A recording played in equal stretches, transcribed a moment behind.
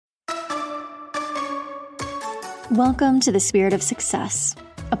Welcome to The Spirit of Success,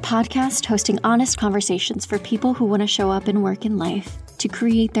 a podcast hosting honest conversations for people who want to show up and work in life to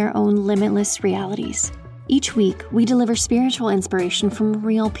create their own limitless realities. Each week, we deliver spiritual inspiration from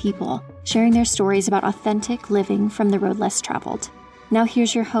real people, sharing their stories about authentic living from the road less traveled. Now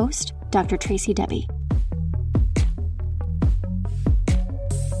here's your host, Dr. Tracy Debbie.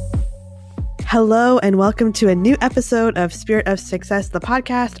 Hello and welcome to a new episode of Spirit of Success, the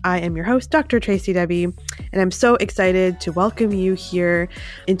podcast. I am your host, Dr. Tracy Debbie, and I'm so excited to welcome you here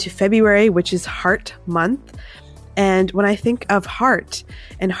into February, which is Heart Month. And when I think of heart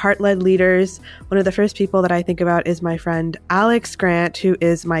and heart-led leaders, one of the first people that I think about is my friend Alex Grant, who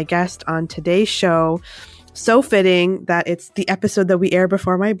is my guest on today's show. So fitting that it's the episode that we air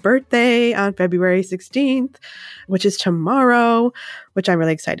before my birthday on February 16th, which is tomorrow, which I'm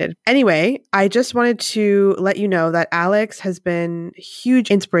really excited. Anyway, I just wanted to let you know that Alex has been a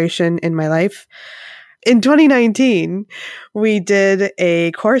huge inspiration in my life. In 2019, we did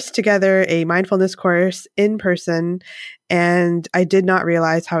a course together, a mindfulness course in person, and I did not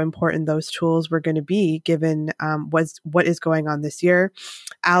realize how important those tools were going to be given what is going on this year.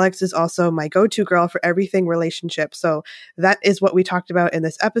 Alex is also my go-to girl for everything relationship. So that is what we talked about in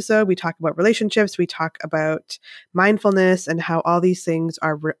this episode. We talk about relationships, we talk about mindfulness and how all these things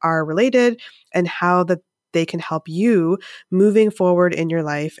are related and how they can help you moving forward in your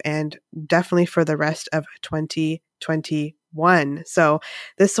life and definitely for the rest of 2021. So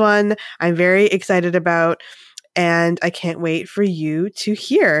this one I'm very excited about and I can't wait for you to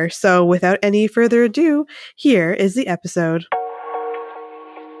hear. So without any further ado, here is the episode.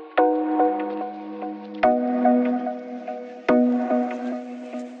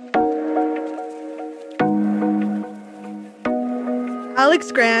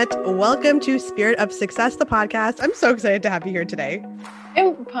 Alex Grant, welcome to Spirit of Success, the podcast. I'm so excited to have you here today.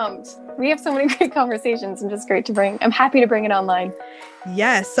 I'm pumped. We have so many great conversations and just great to bring. I'm happy to bring it online.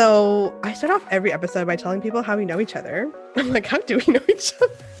 Yes. So I start off every episode by telling people how we know each other. I'm like, how do we know each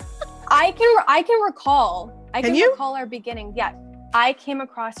other? I can recall. I can you? recall our beginning. Yeah. I came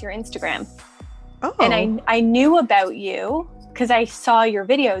across your Instagram. Oh. And I knew about you because I saw your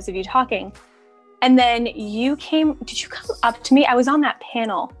videos of you talking. And then did you come up to me? I was on that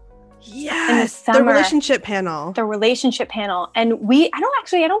panel. Yes, the relationship panel. The relationship panel. And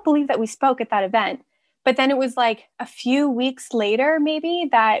I don't believe that we spoke at that event. But then it was like a few weeks later, maybe,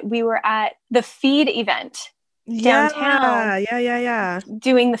 that we were at the Feed event downtown. Yeah.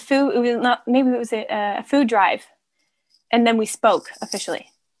 Doing the food. It was a food drive. And then we spoke officially.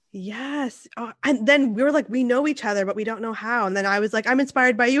 Yes. Oh, and then we were like, we know each other, but we don't know how. And then I was like, I'm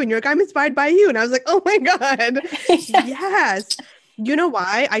inspired by you. And you're like, I'm inspired by you. And I was like, oh my God. Yes. You know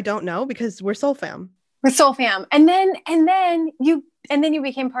why? I don't know, because we're soul fam. We're soul fam. And then you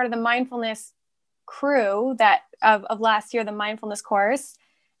became part of the mindfulness crew of last year, the mindfulness course.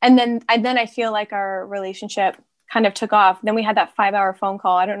 And then I feel like our relationship kind of took off. Then we had that 5-hour phone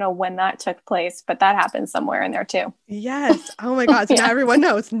call. I don't know when that took place, but that happened somewhere in there too. Yes. Oh my God. So now everyone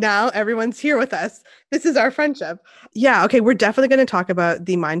knows. Now everyone's here with us. This is our friendship. Yeah. Okay. We're definitely going to talk about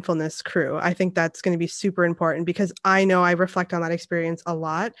the mindfulness crew. I think that's going to be super important because I know I reflect on that experience a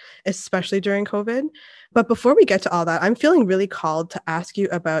lot, especially during COVID. But before we get to all that, I'm feeling really called to ask you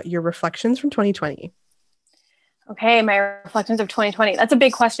about your reflections from 2020. Okay. My reflections of 2020. That's a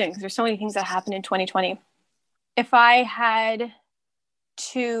big question because there's so many things that happened in 2020. If I had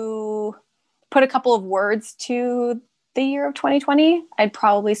to put a couple of words to the year of 2020, I'd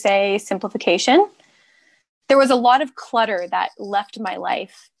probably say simplification. There was a lot of clutter that left my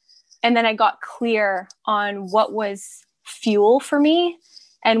life. And then I got clear on what was fuel for me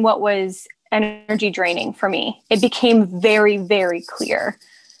and what was energy draining for me. It became very, very clear.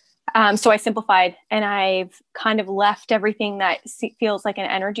 So I simplified and I've kind of left everything that feels like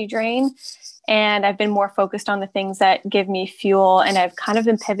an energy drain. And I've been more focused on the things that give me fuel. And I've kind of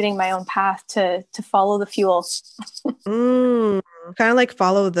been pivoting my own path to follow the fuel. Kind of like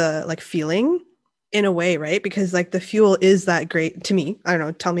follow the feeling in a way, right? Because like the fuel is that great to me. I don't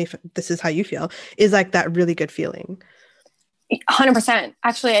know. Tell me if this is how you feel, is like that really good feeling. 100%.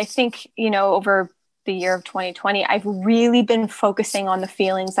 Actually, I think, over the year of 2020, I've really been focusing on the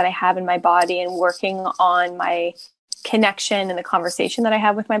feelings that I have in my body and working on my connection and the conversation that I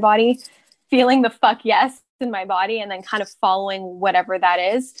have with my body. Feeling the fuck yes in my body and then kind of following whatever that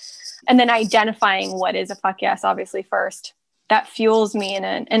is. And then identifying what is a fuck yes, obviously first. That fuels me in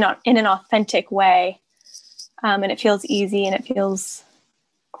an authentic way. And it feels easy and it feels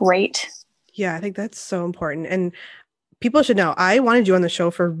great. Yeah, I think that's so important. And people should know, I wanted you on the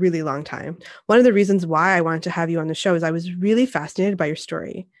show for a really long time. One of the reasons why I wanted to have you on the show is I was really fascinated by your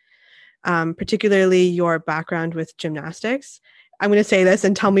story. particularly your background with gymnastics. I'm going to say this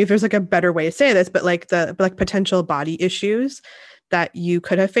and tell me if there's like a better way to say this, but like the potential body issues that you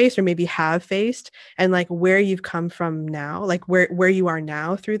could have faced or maybe have faced, and like where you've come from now, like where you are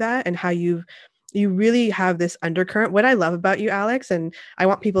now through that, and how you really have this undercurrent. What I love about you, Alex, and I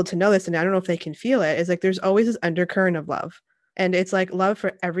want people to know this, and I don't know if they can feel it, is like there's always this undercurrent of love, and it's like love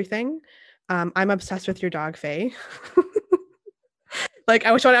for everything. I'm obsessed with your dog, Faye. Like,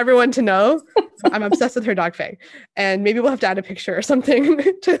 I just want everyone to know I'm obsessed with her dog, Faye. And maybe we'll have to add a picture or something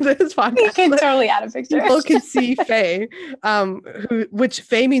to this podcast. You can totally add a picture. People can see Faye, which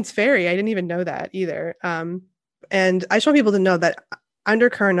Faye means fairy. I didn't even know that either. And I just want people to know that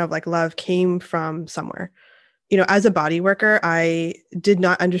undercurrent of like love came from somewhere. You know, as a body worker, I did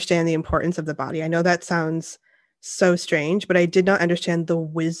not understand the importance of the body. I know that sounds so strange, but I did not understand the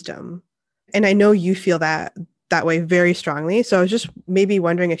wisdom. And I know you feel that way very strongly. So I was just maybe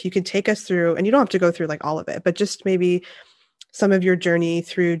wondering if you could take us through, and you don't have to go through like all of it, but just maybe some of your journey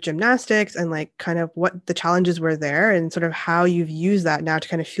through gymnastics and like kind of what the challenges were there and sort of how you've used that now to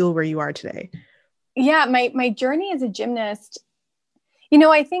kind of fuel where you are today. Yeah, my journey as a gymnast, you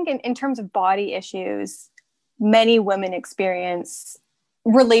know, I think in terms of body issues, many women experience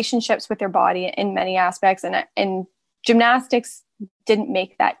relationships with their body in many aspects, and gymnastics didn't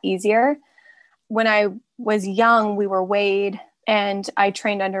make that easier. When I was young, we were weighed, and I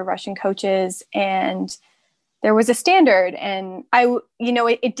trained under Russian coaches, and there was a standard, and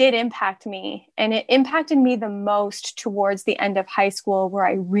it did impact me, and it impacted me the most towards the end of high school, where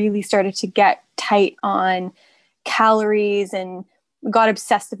I really started to get tight on calories and got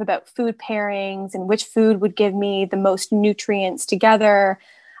obsessive about food pairings and which food would give me the most nutrients together,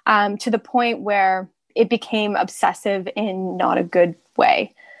 to the point where it became obsessive in not a good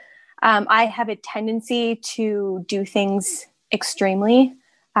way. I have a tendency to do things extremely.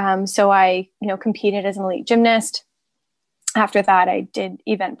 So I, competed as an elite gymnast. After that, I did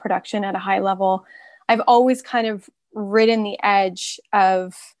event production at a high level. I've always kind of ridden the edge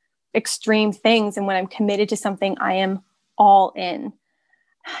of extreme things. And when I'm committed to something, I am all in.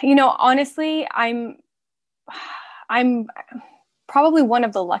 Honestly, I'm probably one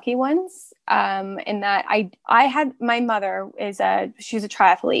of the lucky ones, in that I had, my mother she's a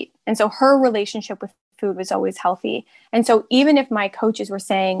triathlete. And so her relationship with food was always healthy. And so even if my coaches were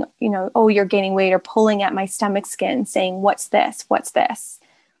saying, oh, you're gaining weight, or pulling at my stomach skin saying, what's this?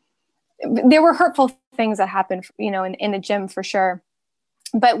 There were hurtful things that happened, in the gym for sure.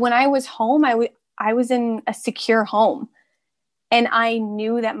 But when I was home, I was in a secure home, and I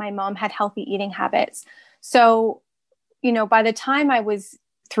knew that my mom had healthy eating habits. So, by the time I was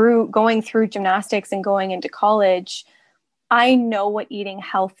going through gymnastics and going into college, I know what eating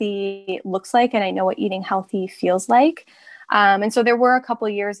healthy looks like, and I know what eating healthy feels like. And so there were a couple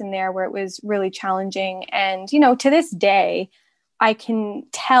of years in there where it was really challenging. And, to this day, I can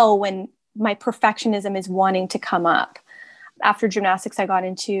tell when my perfectionism is wanting to come up. After gymnastics, I got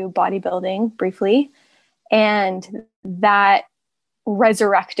into bodybuilding briefly, and that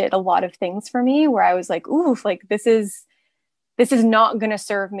resurrected a lot of things for me, where I was like, ooh, like this is not going to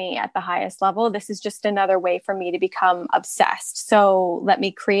serve me at the highest level. This is just another way for me to become obsessed. So let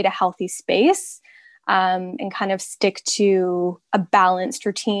me create a healthy space, and kind of stick to a balanced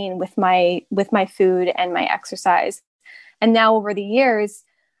routine with my food and my exercise. And now over the years,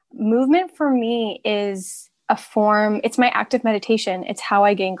 movement for me is it's my active meditation. It's how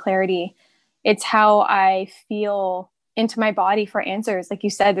I gain clarity. It's how I feel into my body for answers. Like you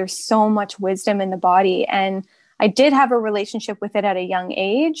said, there's so much wisdom in the body. And I did have a relationship with it at a young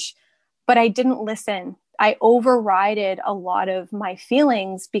age, but I didn't listen. I overrided a lot of my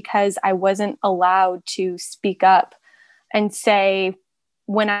feelings because I wasn't allowed to speak up and say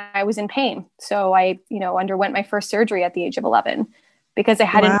when I was in pain. So I, underwent my first surgery at the age of 11 because I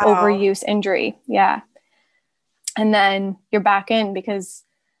had an overuse injury. Yeah. And then you're back in because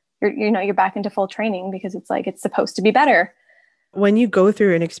you're back into full training because it's like, it's supposed to be better. When you go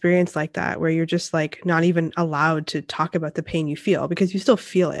through an experience like that, where you're just like not even allowed to talk about the pain you feel because you still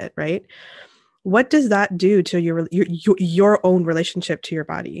feel it, right? What does that do to your own relationship to your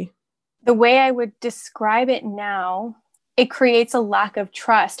body? The way I would describe it now, it creates a lack of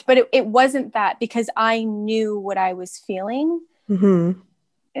trust, but it wasn't that because I knew what I was feeling. Mm-hmm.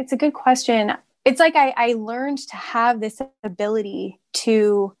 It's a good question. It's like I learned to have this ability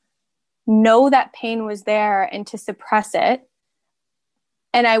to know that pain was there and to suppress it.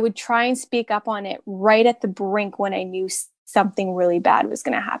 And I would try and speak up on it right at the brink when I knew something really bad was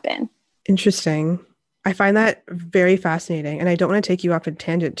going to happen. Interesting. I find that very fascinating. And I don't want to take you off a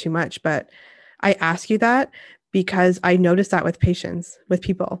tangent too much, but I ask you that because I notice that with patients, with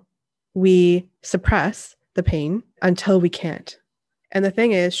people. we suppress the pain until we can't. And the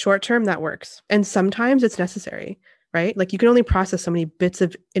thing is, short term, that works. And sometimes it's necessary, right? Like you can only process so many bits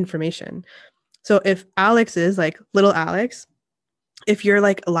of information. So if Alex is like little Alex, if your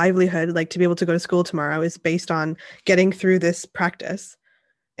like livelihood, like to be able to go to school tomorrow is based on getting through this practice,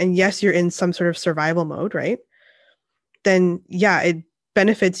 and yes, you're in some sort of survival mode, right? Then yeah, it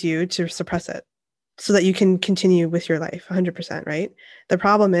benefits you to suppress it so that you can continue with your life 100%, right? The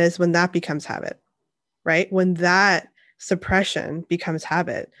problem is when that becomes habit, right? When that suppression becomes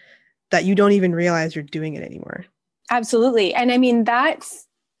habit, that you don't even realize you're doing it anymore. Absolutely. And I mean,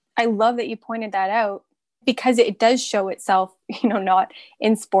 I love that you pointed that out, because it does show itself, not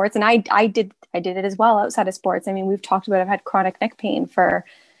in sports. And I did it as well outside of sports. I mean, we've talked about, I've had chronic neck pain for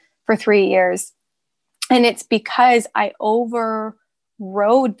 3 years. And it's because I overrode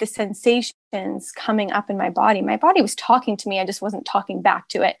the sensations coming up in my body. My body was talking to me. I just wasn't talking back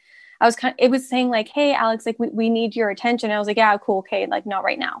to it. It was saying like, hey, Alex, like we need your attention. And I was like, yeah, cool. Okay. Like not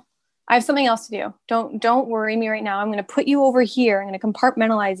right now. I have something else to do. Don't worry me right now. I'm going to put you over here. I'm going to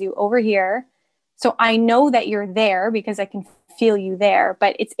compartmentalize you over here. So I know that you're there because I can feel you there,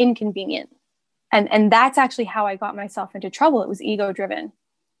 but it's inconvenient. And that's actually how I got myself into trouble. It was ego driven.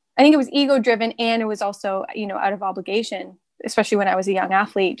 I think it was ego driven, and it was also, out of obligation, especially when I was a young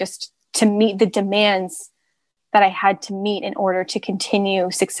athlete, just to meet the demands that I had to meet in order to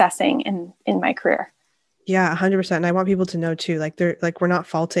continue successing in my career. Yeah, 100%. And I want people to know too, we're not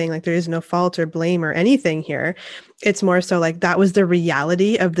faulting, like there is no fault or blame or anything here. It's more so like that was the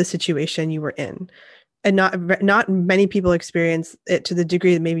reality of the situation you were in. And not many people experience it to the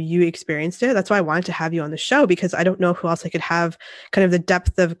degree that maybe you experienced it. That's why I wanted to have you on the show, because I don't know who else I could have kind of the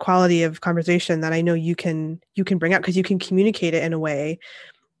depth of quality of conversation that I know you can bring out, because you can communicate it in a way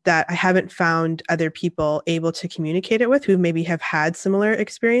that I haven't found other people able to communicate it with who maybe have had similar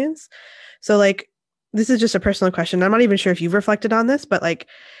experience. So like, this is just a personal question. I'm not even sure if you've reflected on this, but like,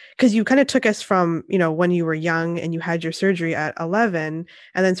 because you kind of took us from, when you were young and you had your surgery at 11,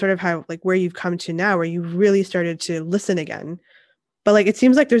 and then sort of how like where you've come to now, where you really started to listen again. But like, it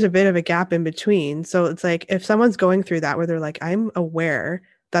seems like there's a bit of a gap in between. So it's like, if someone's going through that, where they're like, I'm aware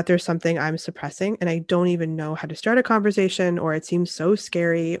that there's something I'm suppressing and I don't even know how to start a conversation, or it seems so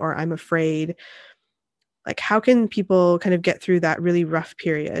scary, or I'm afraid, like, how can people kind of get through that really rough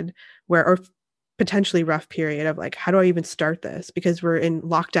period or potentially rough period of like, how do I even start this? Because we're in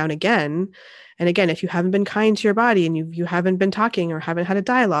lockdown again. And again, if you haven't been kind to your body and you haven't been talking or haven't had a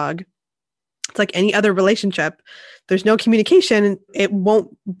dialogue, it's like any other relationship. There's no communication. It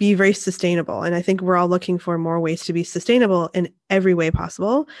won't be very sustainable. And I think we're all looking for more ways to be sustainable in every way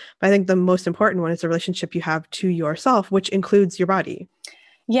possible. But I think the most important one is the relationship you have to yourself, which includes your body.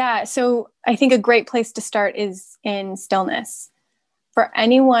 Yeah. So I think a great place to start is in stillness. For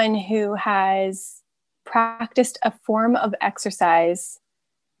anyone who has practiced a form of exercise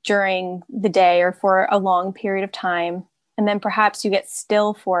during the day or for a long period of time, and then perhaps you get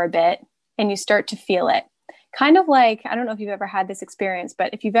still for a bit and you start to feel it. Kind of like, I don't know if you've ever had this experience,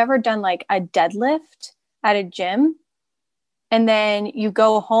 but if you've ever done like a deadlift at a gym, and then you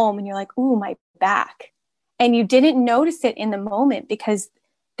go home and you're like, ooh, my back. And you didn't notice it in the moment because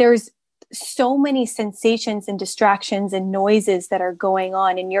there's so many sensations and distractions and noises that are going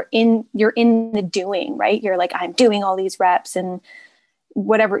on, and you're in the doing, right? You're like, I'm doing all these reps and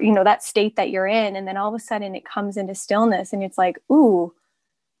whatever, that state that you're in. And then all of a sudden it comes into stillness and it's like, ooh,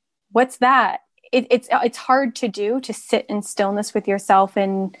 what's that? It's hard to do, to sit in stillness with yourself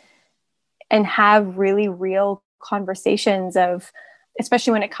and have really real conversations of,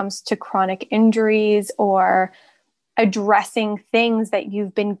 especially when it comes to chronic injuries or addressing things that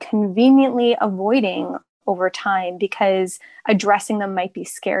you've been conveniently avoiding over time because addressing them might be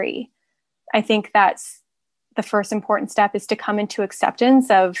scary. I think that's the first important step, is to come into acceptance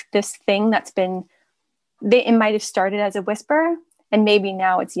of this thing it might have started as a whisper and maybe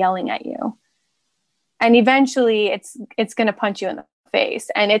now it's yelling at you. And eventually it's going to punch you in the face.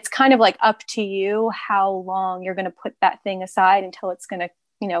 And it's kind of like up to you how long you're going to put that thing aside until it's going to,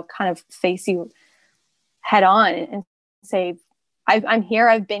 kind of face you head on and say, I'm here,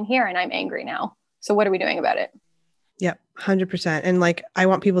 I've been here, and I'm angry now. So what are we doing about it? Yeah, 100%. And like, I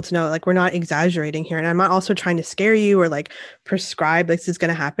want people to know, like, we're not exaggerating here. And I'm not also trying to scare you or like prescribe like this is going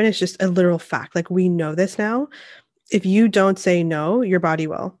to happen. It's just a literal fact. Like, we know this now. If you don't say no, your body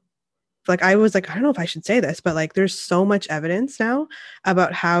will. Like, I was like, I don't know if I should say this, but like, there's so much evidence now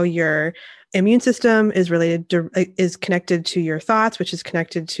about how your immune system is connected to your thoughts, which is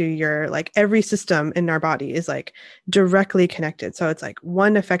connected to your, like, every system in our body is like directly connected. So it's like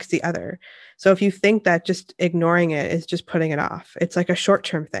one affects the other. So if you think that just ignoring it is just putting it off, it's like a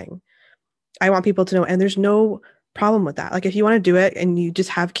short-term thing. I want people to know, and there's no problem with that. Like if you want to do it and you just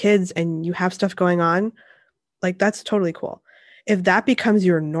have kids and you have stuff going on, like that's totally cool. If that becomes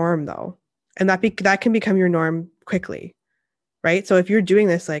your norm though, and that can become your norm quickly, right? So if you're doing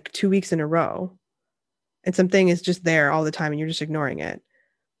this like 2 weeks in a row and something is just there all the time and you're just ignoring it,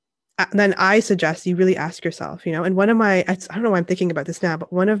 then I suggest you really ask yourself, and one of my, I don't know why I'm thinking about this now,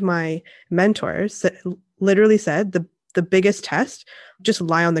 but one of my mentors literally said the biggest test, just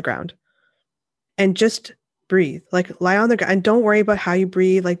lie on the ground and just breathe, like lie on the ground and don't worry about how you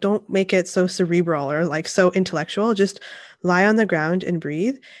breathe. Like don't make it so cerebral or like so intellectual. Just lie on the ground and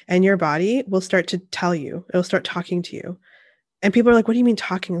breathe, and your body will start to tell you, it'll start talking to you. And people are like, what do you mean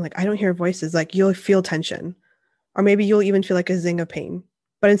talking? Like, I don't hear voices. Like you'll feel tension, or maybe you'll even feel like a zing of pain.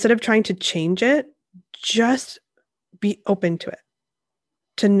 But instead of trying to change it, just be open to it,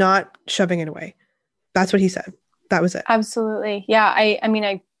 to not shoving it away. That's what he said. That was it. Absolutely. Yeah. I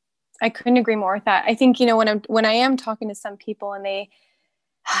mean, I couldn't agree more with that. I think, when I am talking to some people and they,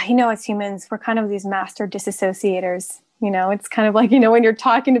 as humans, we're kind of these master disassociators. It's kind of like, when you're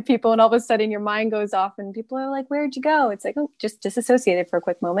talking to people and all of a sudden your mind goes off and people are like, where'd you go? It's like, oh, just disassociated for a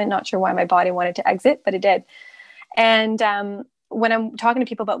quick moment. Not sure why my body wanted to exit, but it did. And when I'm talking to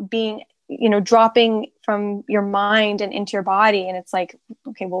people about being, dropping from your mind and into your body, and it's like,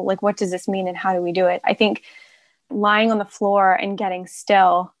 okay, well, like, what does this mean and how do we do it? I think lying on the floor and getting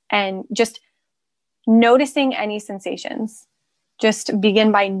still and just noticing any sensations. Just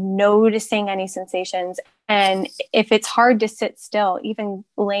begin by noticing any sensations. And if it's hard to sit still, even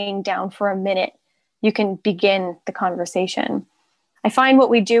laying down for a minute, you can begin the conversation. I find what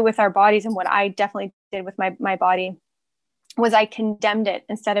we do with our bodies, and what I definitely did with my body, was I condemned it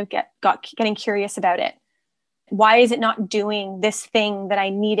instead of getting curious about it. Why is it not doing this thing that I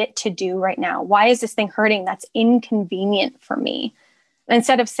need it to do right now? Why is this thing hurting that's inconvenient for me?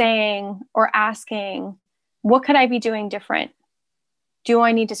 Instead of saying or asking, what could I be doing different? Do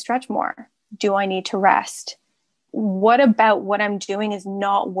I need to stretch more? Do I need to rest? What about what I'm doing is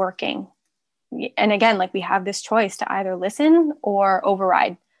not working? And again, like, we have this choice to either listen or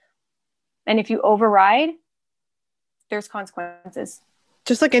override. And if you override, there's consequences.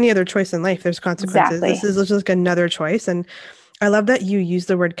 Just like any other choice in life, there's consequences. Exactly. This is just like another choice. And I love that you use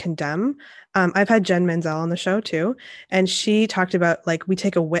the word condemn. I've had Jen Menzel on the show too. And she talked about, like, we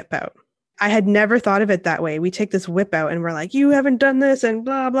take a whip out. I had never thought of it that way. We take this whip out and we're like, you haven't done this and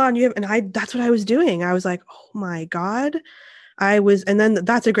blah, blah. And that's what I was doing. I was like, oh my God. And then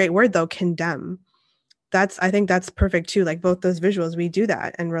that's a great word though, condemn. I think that's perfect too. Like both those visuals, we do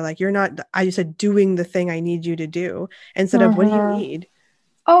that. And we're like, you're not, I just said doing the thing I need you to do instead of what do you need?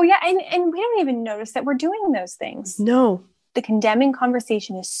 Oh yeah. And we don't even notice that we're doing those things. No. The condemning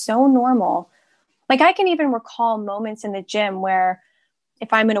conversation is so normal. Like, I can even recall moments in the gym where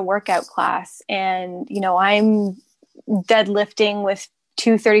if I'm in a workout class and, I'm deadlifting with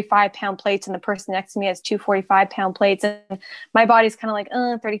 2 35-pound plates and the person next to me has 2 45-pound plates, and my body's kind of like,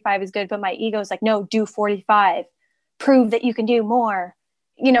 35 is good. But my ego is like, no, do 45, prove that you can do more.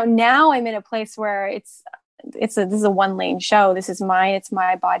 Now I'm in a place where this is a one lane show. It's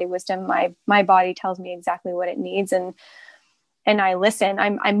my body wisdom. My body tells me exactly what it needs. And I listen.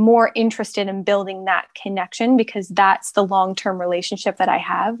 I'm more interested in building that connection because that's the long-term relationship that I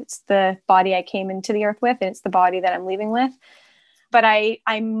have. It's the body I came into the earth with, and it's the body that I'm leaving with. But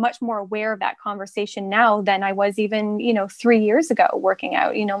I'm much more aware of that conversation now than I was even, 3 years ago working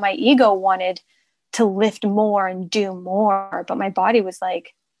out. My ego wanted to lift more and do more, but my body was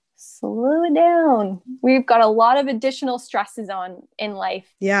like, slow it down. We've got a lot of additional stresses on in life.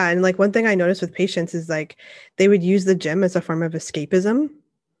 Yeah. And like one thing I noticed with patients is like they would use the gym as a form of escapism.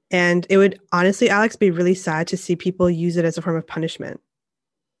 And it would honestly, Alex, be really sad to see people use it as a form of punishment.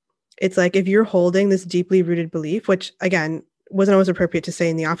 It's like if you're holding this deeply rooted belief, which again, wasn't always appropriate to say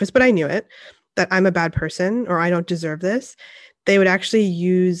in the office, but I knew it, that I'm a bad person or I don't deserve this, they would actually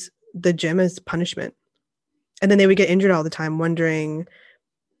use the gym as punishment. And then they would get injured all the time wondering,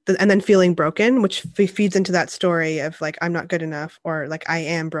 and then feeling broken, which feeds into that story of like, I'm not good enough, or like I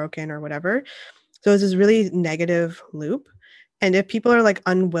am broken or whatever. So it's this really negative loop. And if people are like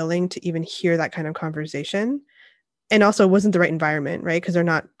unwilling to even hear that kind of conversation, and also it wasn't the right environment, right? Because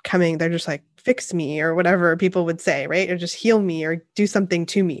they're just like, fix me or whatever people would say, right? Or just heal me or do something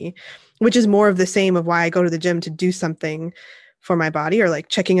to me, which is more of the same of why I go to the gym, to do something for my body, or like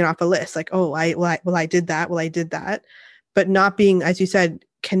checking it off a list. Like, oh, I did that. Well, I did that. But not being, as you said,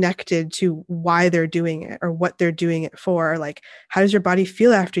 connected to why they're doing it or what they're doing it for. Like, how does your body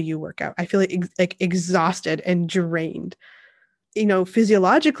feel after you work out? I feel like exhausted and drained.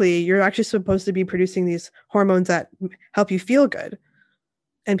 Physiologically, you're actually supposed to be producing these hormones that help you feel good.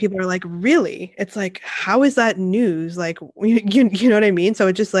 And people are like, really? It's like, how is that news? Like, you know what I mean? So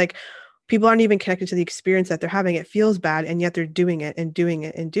it's just like, people aren't even connected to the experience that they're having. It feels bad, and yet they're doing it and doing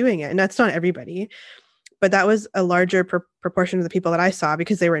it and doing it. And that's not everybody, but that was a larger proportion of the people that I saw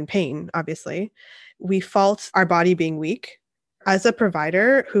because they were in pain, obviously. We fault our body being weak. As a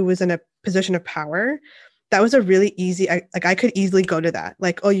provider who was in a position of power, that was a really easy, I could easily go to that.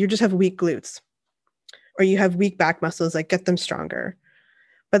 Like, oh, you just have weak glutes or you have weak back muscles, like get them stronger.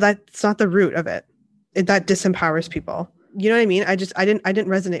 But that's not the root of it. That disempowers people. You know what I mean? I didn't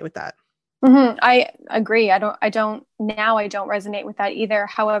resonate with that. Mm-hmm. I agree. I don't resonate with that either.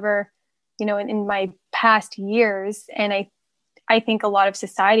 However, in my past years, and I think a lot of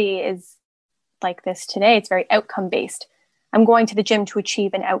society is like this today. It's very outcome based. I'm going to the gym to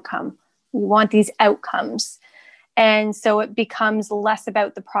achieve an outcome. We want these outcomes. And so it becomes less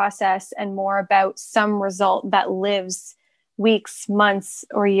about the process and more about some result that lives weeks, months,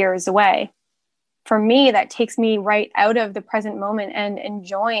 or years away. For me, that takes me right out of the present moment and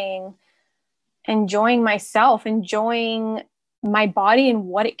enjoying myself, enjoying my body and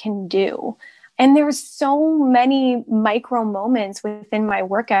what it can do. And there's so many micro moments within my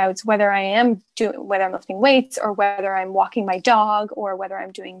workouts, whether I'm lifting weights or whether I'm walking my dog or whether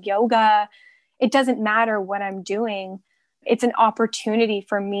I'm doing yoga. It doesn't matter what I'm doing. It's an opportunity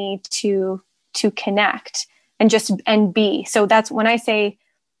for me to connect and be. So that's when I say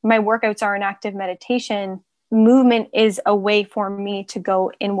my workouts are an active meditation. Movement is a way for me to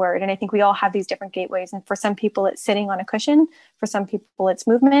go inward. And I think we all have these different gateways. And for some people, it's sitting on a cushion. For some people, it's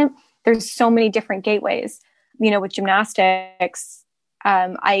movement. There's so many different gateways. With gymnastics,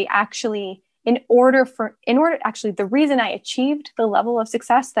 I actually, the reason I achieved the level of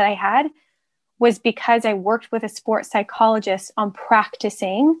success that I had was because I worked with a sports psychologist on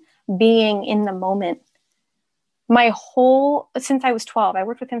practicing being in the moment. Since I was 12, I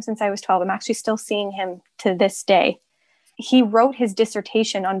worked with him since I was 12. I'm actually still seeing him to this day. He wrote his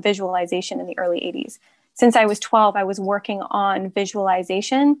dissertation on visualization in the early 80s. Since I was 12, I was working on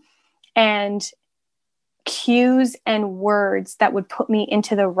visualization and cues and words that would put me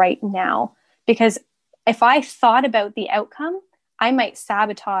into the right now. Because if I thought about the outcome, I might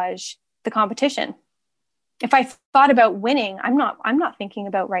sabotage the competition. If I thought about winning, I'm not thinking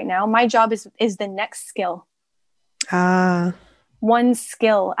about right now. My job is the next skill. One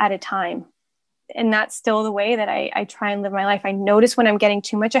skill at a time. And that's still the way that I try and live my life. I notice when I'm getting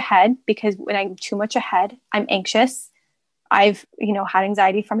too much ahead, because when I'm too much ahead, I'm anxious. I've, had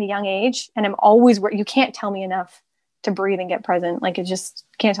anxiety from a young age, and I'm always you can't tell me enough to breathe and get present. Like, it just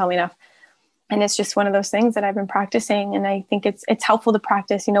can't tell me enough. And it's just one of those things that I've been practicing. And I think it's helpful to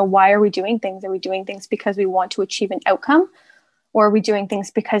practice, why are we doing things? Are we doing things because we want to achieve an outcome? Or are we doing things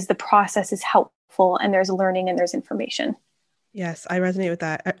because the process is helpful and there's learning and there's information? Yes, I resonate with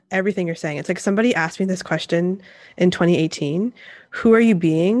that. Everything you're saying. It's like somebody asked me this question in 2018. Who are you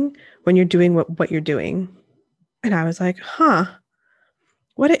being when you're doing what you're doing? And I was like,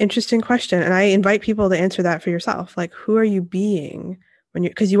 what an interesting question. And I invite people to answer that for yourself. Like, who are you being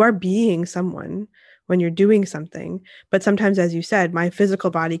because you are being someone when you're doing something. But sometimes, as you said, my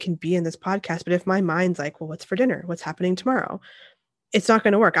physical body can be in this podcast. But if my mind's like, well, what's for dinner? What's happening tomorrow? It's not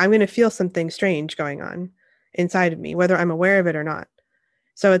going to work. I'm going to feel something strange going on inside of me, whether I'm aware of it or not.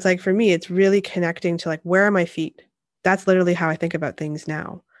 So it's like, for me, it's really connecting to like, where are my feet? That's literally how I think about things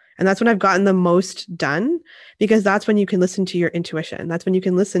now. And that's when I've gotten the most done, because that's when you can listen to your intuition. That's when you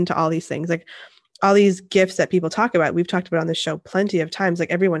can listen to all these things, like all these gifts that people talk about. We've talked about on this show plenty of times, like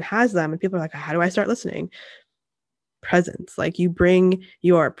everyone has them, and people are like, how do I start listening? Presence. Like, you bring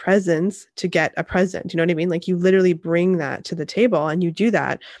your presence to get a present. You know what I mean? Like, you literally bring that to the table, and you do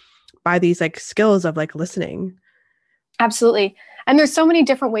that by these like skills of like listening. Absolutely. And there's so many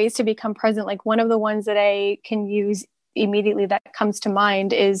different ways to become present. Like, one of the ones that I can use immediately that comes to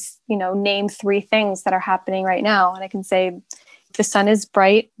mind is, name 3 things that are happening right now. And I can say, the sun is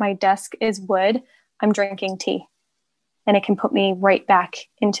bright, my desk is wood, I'm drinking tea. And it can put me right back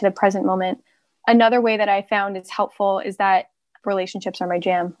into the present moment. Another way that I found is helpful is that relationships are my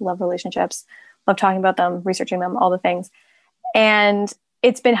jam. Love relationships, love talking about them, researching them, all the things. And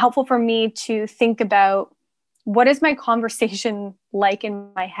it's been helpful for me to think about, what is my conversation like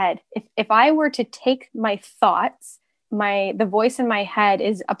in my head? If I were to take my thoughts, the voice in my head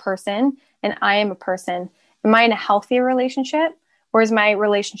is a person and I am a person. Am I in a healthy relationship, or is my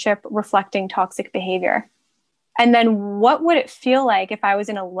relationship reflecting toxic behavior? And then what would it feel like if I was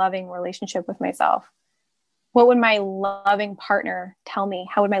in a loving relationship with myself? What would my loving partner tell me?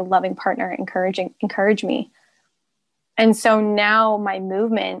 How would my loving partner encourage me? And so now my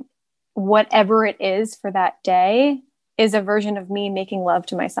movement, whatever it is for that day, is a version of me making love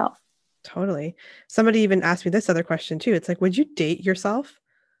to myself. Totally. Somebody even asked me this other question too. It's like, would you date yourself?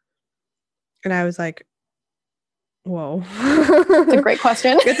 And I was like, whoa. It's a great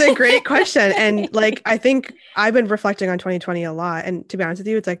question. It's a great question. And like, I think I've been reflecting on 2020 a lot. And to be honest with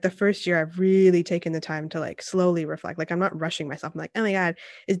you, it's like the first year I've really taken the time to like slowly reflect. Like I'm not rushing myself. I'm like, oh my God,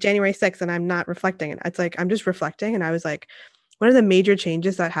 it's January 6th and I'm not reflecting. And it's like, I'm just reflecting. And I was like, one of the major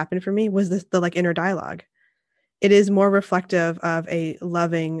changes that happened for me was the like inner dialogue. It is more reflective of a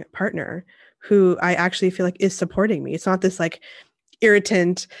loving partner who I actually feel like is supporting me. It's not this like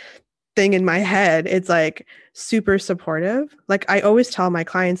irritant thing in my head. It's like super supportive. Like I always tell my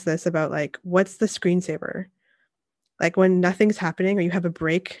clients this about like, what's the screensaver? Like when nothing's happening or you have a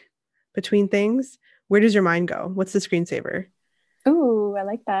break between things, where does your mind go? What's the screensaver? Ooh, I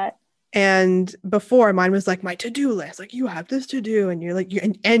like that. And before mine was like my to-do list, like you have this to do. And you're like,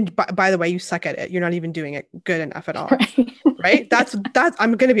 and by the way, you suck at it. You're not even doing it good enough at all. Right? That's,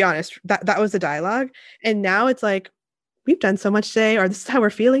 I'm going to be honest. That was the dialogue. And now it's like, we've done so much today, or this is how we're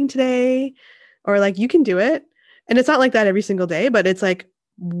feeling today, or like, you can do it. And it's not like that every single day, but it's like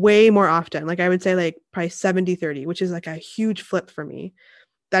way more often. Like I would say like probably 70-30, which is like a huge flip for me,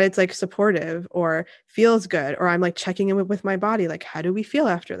 that it's like supportive or feels good, or I'm like checking in with my body. Like, how do we feel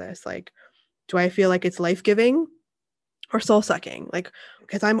after this? Like, do I feel like it's life-giving or soul-sucking? Like,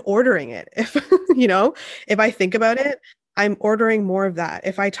 because I'm ordering it. If, you know, if I think about it, I'm ordering more of that.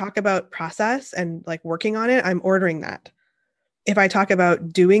 If I talk about process and like working on it, I'm ordering that. If I talk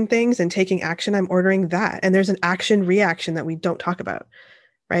about doing things and taking action, I'm ordering that. And there's an action reaction that we don't talk about,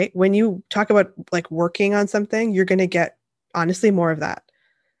 right? When you talk about like working on something, you're going to get honestly more of that.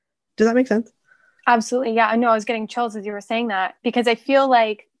 Does that make sense? Absolutely. Yeah. I know I was getting chills as you were saying that, because I feel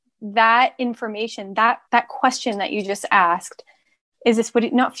like that information, that question that you just asked, is this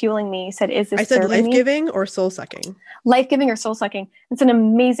what not fueling me? You said, is this I said serving life-giving me? or soul-sucking? Life-giving or soul-sucking? It's an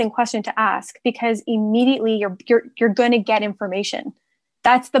amazing question to ask, because immediately you're going to get information.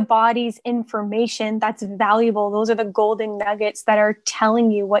 That's the body's information. That's valuable. Those are the golden nuggets that are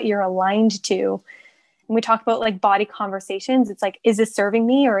telling you what you're aligned to. When we talk about like body conversations, it's like, is this serving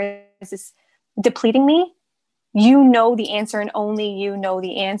me or is this depleting me? You know the answer, and only you know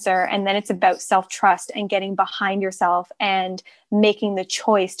the answer. And then it's about self-trust and getting behind yourself and making the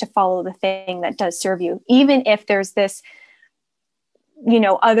choice to follow the thing that does serve you. Even if there's this, you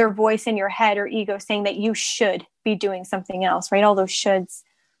know, other voice in your head or ego saying that you should be doing something else, right? All those shoulds.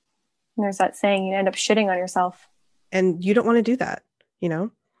 And there's that saying, you end up shitting on yourself. And you don't want to do that, you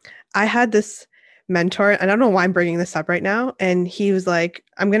know? I had this mentor, and I don't know why I'm bringing this up right now. And he was like,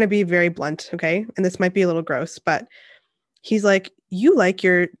 I'm going to be very blunt, okay? And this might be a little gross, but he's like, you like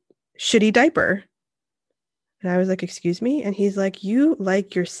your shitty diaper. And I was like, excuse me? And he's like, you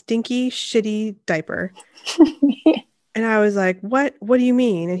like your stinky, shitty diaper. And I was like, what do you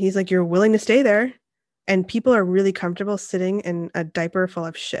mean? And he's like, you're willing to stay there. And people are really comfortable sitting in a diaper full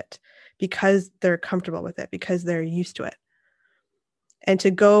of shit because they're comfortable with it, because they're used to it. And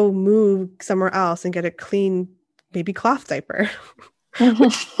to go move somewhere else and get a clean baby cloth diaper,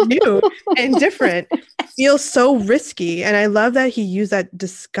 which is new and different, feels so risky. And I love that he used that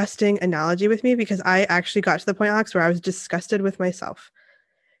disgusting analogy with me, because I actually got to the point, Alex, where I was disgusted with myself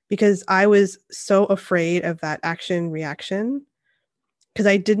because I was so afraid of that action reaction. Because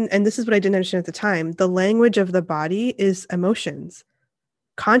I didn't, and this is what I didn't understand at the time, the language of the body is emotions.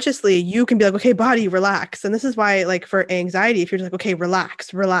 Consciously, you can be like, okay, body, relax. And this is why, like, for anxiety, if you're just like, okay,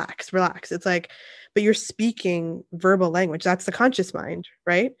 relax, relax, relax, it's like, but you're speaking verbal language. That's the conscious mind,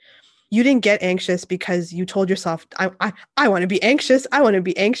 right? You didn't get anxious because you told yourself, I want to be anxious. I want to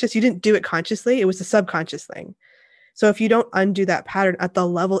be anxious. You didn't do it consciously. It was a subconscious thing. So if you don't undo that pattern at the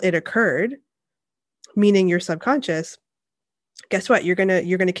level it occurred, meaning your subconscious, guess what? You're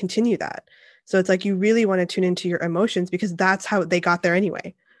gonna continue that. So it's like you really want to tune into your emotions, because that's how they got there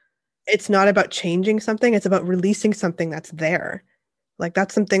anyway. It's not about changing something. It's about releasing something that's there. Like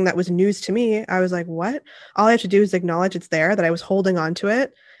that's something that was news to me. I was like, what? All I have to do is acknowledge it's there, that I was holding on to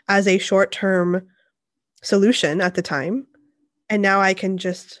it as a short-term solution at the time. And now I can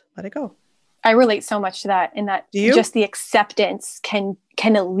just let it go. I relate so much to that, in that just the acceptance can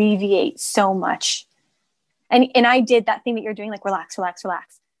alleviate so much. And I did that thing that you're doing, like relax, relax,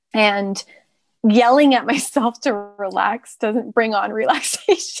 relax. And yelling at myself to relax doesn't bring on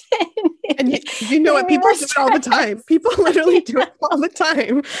relaxation. And you know what? People do it all the time. People literally do it all the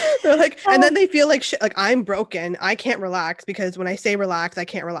time. They're like, and then they feel like shit, like I'm broken. I can't relax because when I say relax, I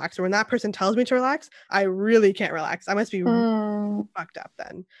can't relax. Or when that person tells me to relax, I really can't relax. I must be fucked up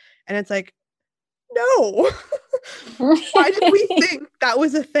then. And it's like, no. Why did we think that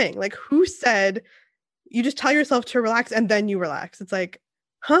was a thing? Like, who said you just tell yourself to relax and then you relax. It's like,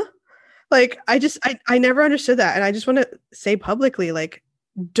 huh? Like, I never understood that. And I just want to say publicly, like,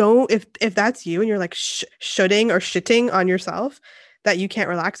 don't, if that's you and you're like shoulding or shitting on yourself that you can't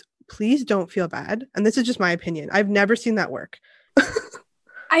relax, please don't feel bad. And this is just my opinion. I've never seen that work.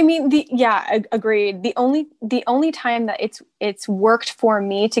 I mean, agreed. The only time that it's worked for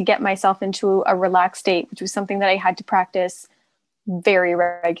me to get myself into a relaxed state, which was something that I had to practice very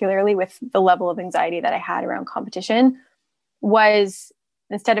regularly with the level of anxiety that I had around competition, was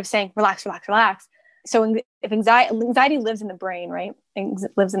instead of saying relax, relax, relax. So if anxiety lives in the brain, right?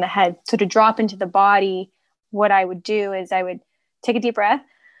 It lives in the head. So to drop into the body, what I would do is I would take a deep breath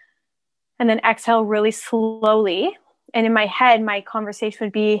and then exhale really slowly. And in my head, my conversation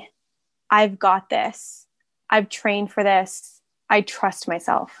would be, I've got this. I've trained for this. I trust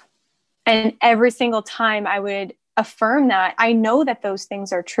myself. And every single time I would affirm that, I know that those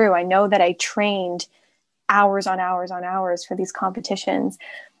things are true. I know that I trained hours on hours on hours for these competitions,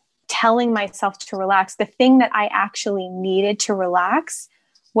 telling myself to relax. The thing that I actually needed to relax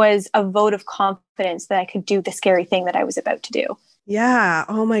was a vote of confidence that I could do the scary thing that I was about to do. Yeah.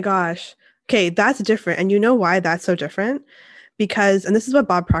 Oh my gosh. Okay, that's different. And you know why that's so different? Because, and this is what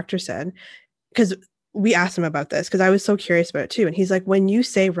Bob Proctor said, because we asked him about this, because I was so curious about it too. And he's like, when you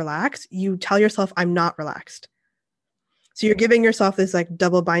say relax, you tell yourself, I'm not relaxed. So you're giving yourself this like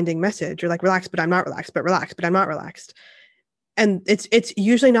double binding message. You're like, relax, but I'm not relaxed, but relax, but I'm not relaxed. And it's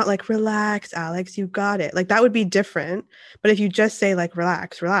usually not like, relax, Alex, you got it. Like that would be different. But if you just say like,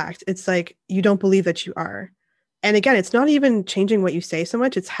 relax, relax, it's like, you don't believe that you are. And again, it's not even changing what you say so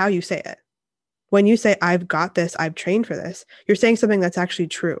much. It's how you say it. When you say, I've got this, I've trained for this, you're saying something that's actually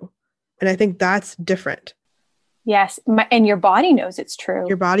true. And I think that's different. Yes. And your body knows it's true.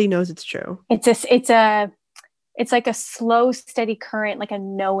 Your body knows it's true. It's like a slow, steady current, like a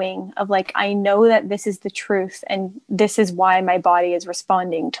knowing of like, I know that this is the truth. And this is why my body is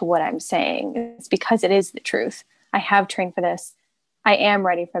responding to what I'm saying. It's because it is the truth. I have trained for this. I am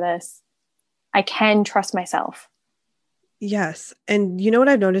ready for this. I can trust myself. Yes. And you know what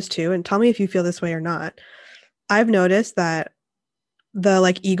I've noticed too, and tell me if you feel this way or not. I've noticed that the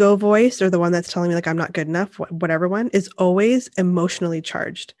like ego voice, or the one that's telling me like I'm not good enough, whatever one, is always emotionally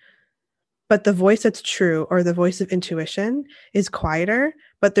charged. But the voice that's true, or the voice of intuition, is quieter,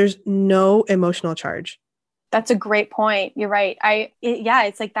 but there's no emotional charge. That's a great point. You're right.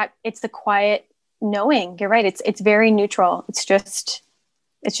 It's like that. It's the quiet knowing. You're right. It's very neutral. It's just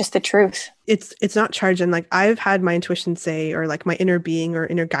the truth. It's not charged. And like I've had my intuition say, or like my inner being or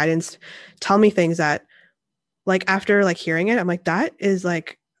inner guidance tell me things that like after like hearing it, I'm like, that is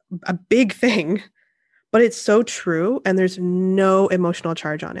like a big thing, but it's so true. And there's no emotional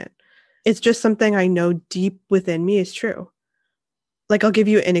charge on it. It's just something I know deep within me is true. Like, I'll give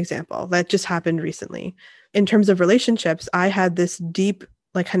you an example that just happened recently. In terms of relationships, I had this deep,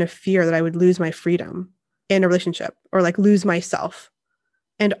 like, kind of fear that I would lose my freedom in a relationship, or like lose myself.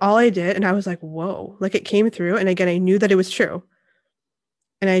 And all I did, and I was like, whoa, like it came through. And again, I knew that it was true.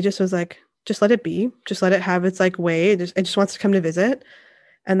 And I just was like, just let it be. Just let it have its like way. It just wants to come to visit.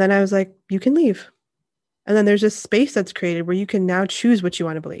 And then I was like, you can leave. And then there's this space that's created where you can now choose what you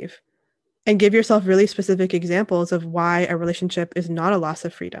want to believe. And give yourself really specific examples of why a relationship is not a loss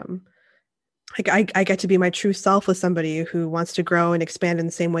of freedom. Like I get to be my true self with somebody who wants to grow and expand in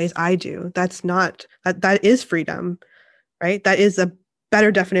the same ways I do. That is freedom, right? That is a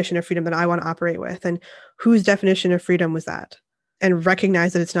better definition of freedom than I want to operate with. And whose definition of freedom was that? And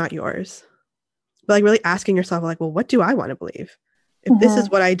recognize that it's not yours. But like really asking yourself, like, well, what do I want to believe? If this is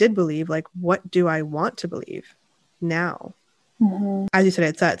what I did believe, like, what do I want to believe now? As you said,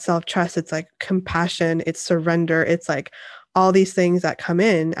 it's that self-trust, it's like compassion, it's surrender, it's like all these things that come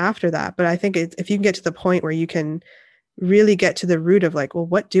in after that. But I think if you can get to the point where you can really get to the root of like, well,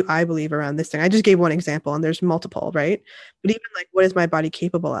 what do I believe around this thing? I just gave one example and there's multiple, right? But even like, what is my body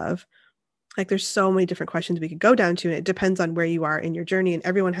capable of? Like, there's so many different questions we could go down to, and it depends on where you are in your journey, and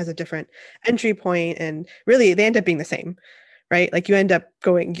everyone has a different entry point, and really they end up being the same. Right? Like you end up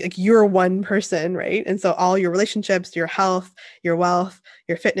going, like you're one person, right? And so all your relationships, your health, your wealth,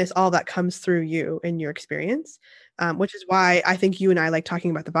 your fitness, all that comes through you and your experience, which is why I think you and I like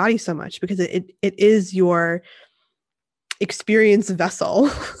talking about the body so much, because it is your experience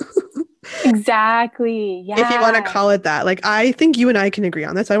vessel. Exactly. Yeah. If you want to call it that. Like, I think you and I can agree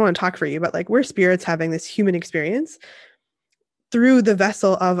on this. I don't want to talk for you, but like we're spirits having this human experience through the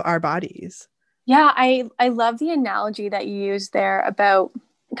vessel of our bodies. Yeah, I love the analogy that you used there about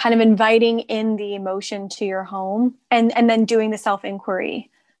kind of inviting in the emotion to your home and then doing the self-inquiry,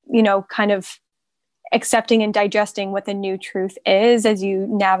 kind of accepting and digesting what the new truth is as you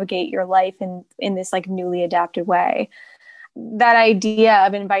navigate your life in this like newly adapted way. That idea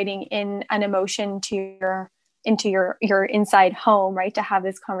of inviting in an emotion into your inside home, right? To have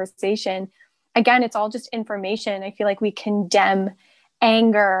this conversation. Again, it's all just information. I feel like we condemn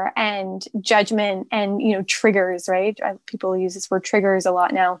anger and judgment and, triggers, right? People use this word triggers a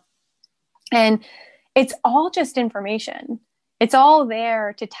lot now. And it's all just information. It's all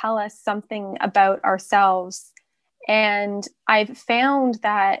there to tell us something about ourselves. And I've found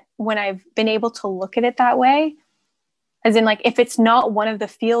that when I've been able to look at it that way, as in like, if it's not one of the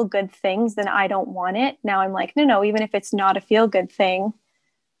feel good things, then I don't want it. Now I'm like, no, even if it's not a feel good thing,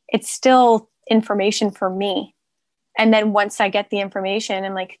 it's still information for me. And then once I get the information,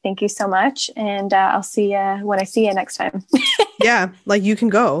 I'm like, thank you so much. And I'll see you when I see you next time. Yeah. Like you can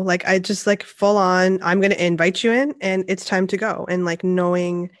go. Like I just like full on, I'm going to invite you in and it's time to go. And like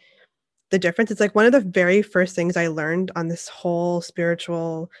knowing the difference. It's like one of the very first things I learned on this whole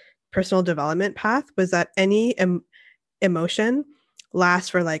spiritual personal development path was that any emotion lasts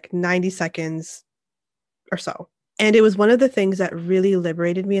for like 90 seconds or so. And it was one of the things that really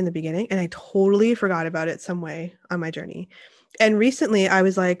liberated me in the beginning. And I totally forgot about it some way on my journey. And recently I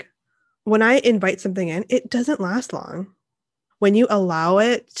was like, when I invite something in, it doesn't last long. When you allow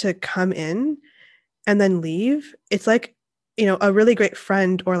it to come in and then leave, it's like, a really great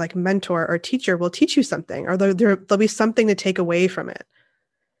friend or like mentor or teacher will teach you something, or there'll be something to take away from it.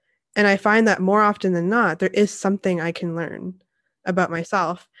 And I find that more often than not, there is something I can learn about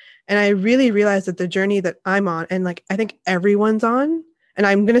myself. And I really realized that the journey that I'm on, and like I think everyone's on, and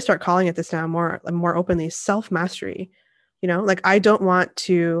I'm going to start calling it this now more openly, self-mastery. Like I don't want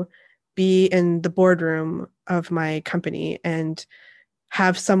to be in the boardroom of my company and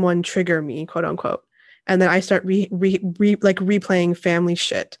have someone trigger me, quote unquote. And then I start replaying family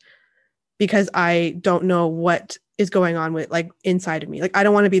shit because I don't know what is going on with like inside of me. Like I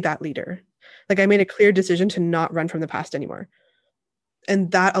don't want to be that leader. Like I made a clear decision to not run from the past anymore.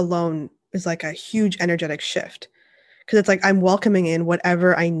 And that alone is like a huge energetic shift, because it's like I'm welcoming in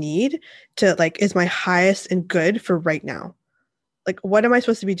whatever I need to like is my highest and good for right now. Like what am I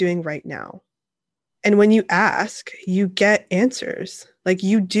supposed to be doing right now? And when you ask, you get answers. Like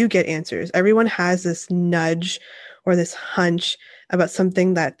you do get answers. Everyone has this nudge or this hunch about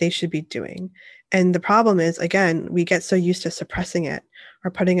something that they should be doing. And the problem is, again, we get so used to suppressing it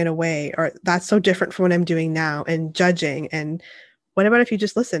or putting it away, or that's so different from what I'm doing now, and judging. And what about if you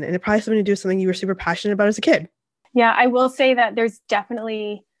just listen? And it probably has something to do with something you were super passionate about as a kid. Yeah, I will say that there's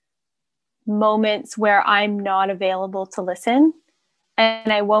definitely moments where I'm not available to listen.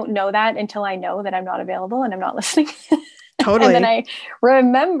 And I won't know that until I know that I'm not available and I'm not listening. Totally. And then I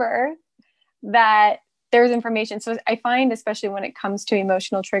remember that there's information. So I find, especially when it comes to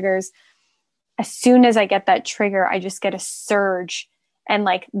emotional triggers, as soon as I get that trigger, I just get a surge and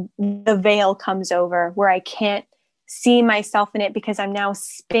like the veil comes over where I can't see myself in it because I'm now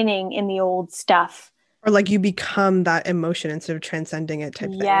spinning in the old stuff. Or like you become that emotion instead of transcending it type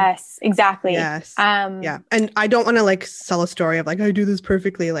thing. Yes, exactly. Yes. Yeah. And I don't want to like sell a story of like, I do this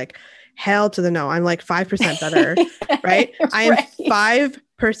perfectly. Like hell to the no. I'm like 5% better, right? I am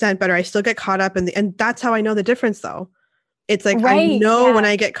 5% better. I still get caught up in and that's how I know the difference though. It's like, I know when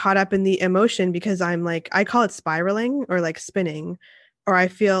I get caught up in the emotion because I'm like, I call it spiraling or like spinning, or I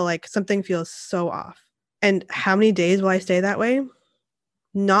feel like something feels so off. And how many days will I stay that way?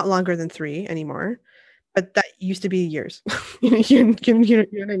 Not longer than 3 anymore. But that used to be years. You know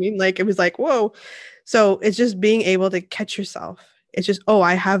what I mean? Like, it was like, whoa. So it's just being able to catch yourself. It's just,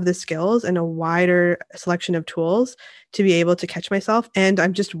 I have the skills and a wider selection of tools to be able to catch myself. And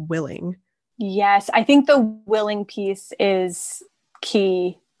I'm just willing. Yes. I think the willing piece is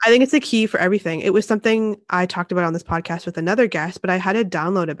key. I think it's the key for everything. It was something I talked about on this podcast with another guest, but I had a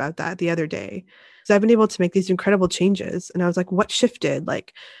download about that the other day. So I've been able to make these incredible changes. And I was like, what shifted?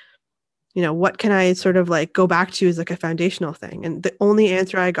 Like, what can I sort of like go back to as like a foundational thing? And the only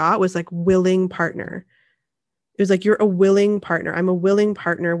answer I got was like willing partner. It was like, you're a willing partner. I'm a willing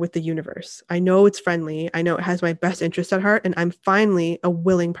partner with the universe. I know it's friendly. I know it has my best interest at heart. And I'm finally a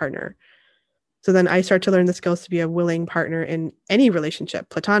willing partner. So then I start to learn the skills to be a willing partner in any relationship,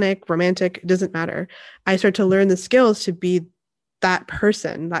 platonic, romantic, it doesn't matter. I start to learn the skills to be that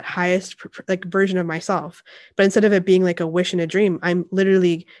person, that highest like version of myself. But instead of it being like a wish and a dream, I'm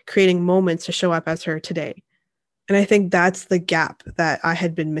literally creating moments to show up as her today. And I think that's the gap that I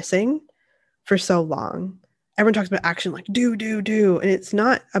had been missing for so long. Everyone talks about action, like do. And it's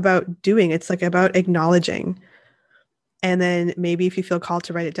not about doing, it's like about acknowledging. And then maybe if you feel called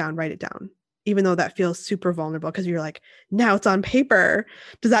to write it down, even though that feels super vulnerable because you're like, now it's on paper.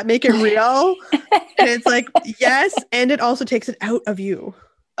 Does that make it real? And it's like, yes. And it also takes it out of you.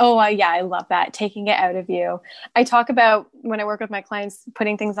 Oh, yeah, I love that. Taking it out of you. I talk about when I work with my clients,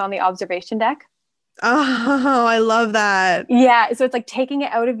 putting things on the observation deck. Oh, I love that. Yeah. So it's like taking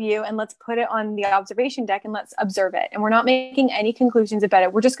it out of you and let's put it on the observation deck and let's observe it. And we're not making any conclusions about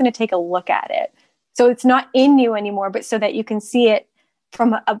it. We're just going to take a look at it. So it's not in you anymore, but so that you can see it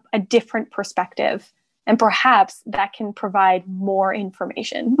from a different perspective. And perhaps that can provide more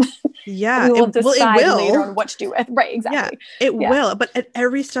information. Yeah. We will decide it will. later on what to do with. Right. Exactly. Yeah, it will. But at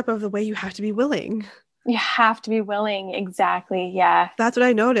every step of the way, you have to be willing. You have to be willing. Exactly. Yeah. That's what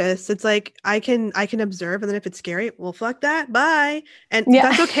I noticed. It's like I can observe, and then if it's scary, well, fuck that. Bye. And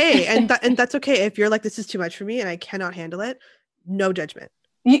that's okay. And that's okay if you're like, this is too much for me and I cannot handle it. No judgment.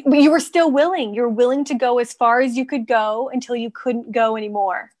 You were still willing. You're willing to go as far as you could go until you couldn't go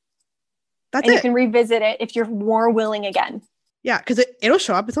anymore. That's it. You can revisit it if you're more willing again. Yeah, because it'll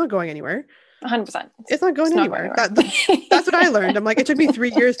show up. It's not going anywhere. 100%. It's not going anywhere. That's what I learned. I'm like, it took me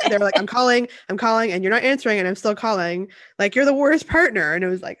 3 years. They were like, I'm calling, and you're not answering, and I'm still calling. Like, you're the worst partner. And it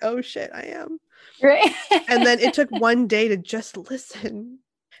was like, oh shit, I am. Right. And then it took one day to just listen.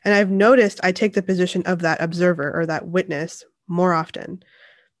 And I've noticed I take the position of that observer or that witness more often.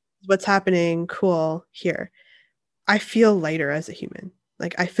 What's happening? Cool. Here. I feel lighter as a human.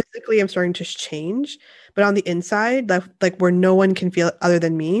 Like, I physically am starting to change, but on the inside, like where no one can feel it other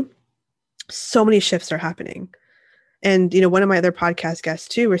than me, so many shifts are happening. And, one of my other podcast guests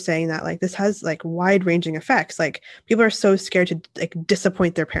too were saying that like this has like wide ranging effects. Like, people are so scared to like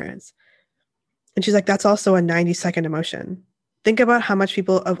disappoint their parents. And she's like, that's also a 90-second emotion. Think about how much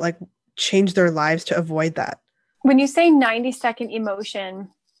people have like changed their lives to avoid that. When you say 90-second emotion,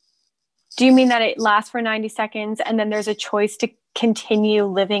 do you mean that it lasts for 90 seconds and then there's a choice to continue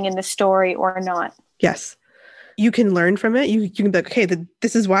living in the story or not? Yes. You can learn from it. You can be like, okay,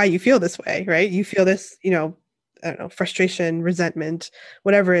 this is why you feel this way, right? You feel this, I don't know, frustration, resentment,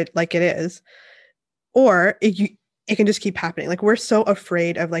 whatever it is. Or it can just keep happening. Like, we're so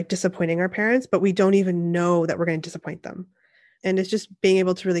afraid of like disappointing our parents, but we don't even know that we're going to disappoint them. And it's just being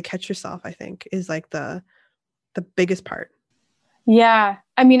able to really catch yourself, I think, is like the biggest part. Yeah.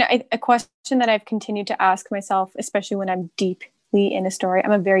 I mean, a question that I've continued to ask myself, especially when I'm deeply in a story,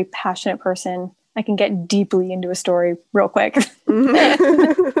 I'm a very passionate person. I can get deeply into a story real quick.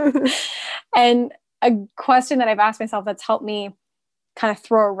 And a question that I've asked myself that's helped me kind of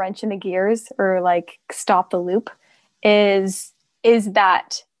throw a wrench in the gears or like stop the loop is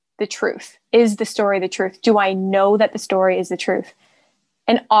that the truth? Is the story the truth? Do I know that the story is the truth?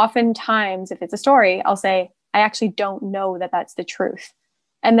 And oftentimes, if it's a story, I'll say, I actually don't know that that's the truth.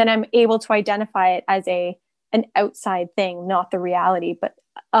 And then I'm able to identify it as an outside thing, not the reality, but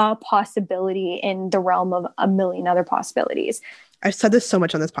a possibility in the realm of a million other possibilities. I've said this so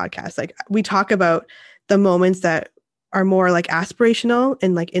much on this podcast. Like, we talk about the moments that are more like aspirational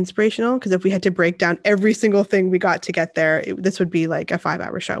and like inspirational, because if we had to break down every single thing we got to get there, this would be like a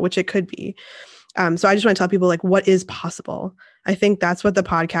 5-hour show, which it could be. So I just want to tell people like what is possible. I think that's what the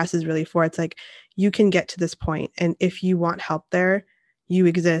podcast is really for. It's like, you can get to this point, and if you want help there, you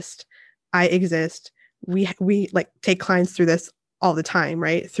exist. I exist. We like take clients through this all the time,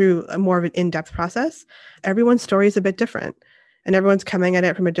 right? Through a more of an in-depth process. Everyone's story is a bit different, and everyone's coming at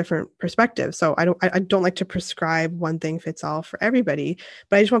it from a different perspective. So I don't like to prescribe one thing fits all for everybody,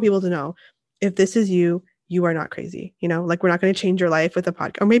 but I just want people to know, if this is you, you are not crazy. Like, we're not going to change your life with a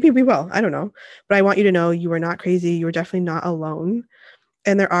podcast, or maybe we will, I don't know, but I want you to know you are not crazy. You are definitely not alone.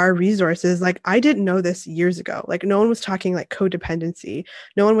 And there are resources. Like, I didn't know this years ago. Like, no one was talking like codependency.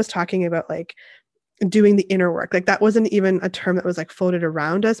 No one was talking about like doing the inner work. Like, that wasn't even a term that was like floated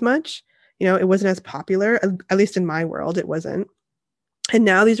around as much. It wasn't as popular, at least in my world, it wasn't. And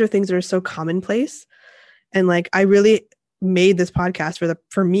now these are things that are so commonplace. And like, I really made this podcast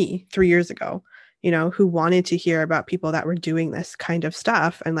for me 3 years ago, who wanted to hear about people that were doing this kind of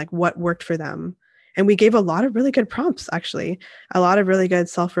stuff and like what worked for them. And we gave a lot of really good prompts, actually, a lot of really good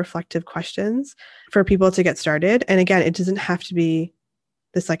self-reflective questions for people to get started. And again, it doesn't have to be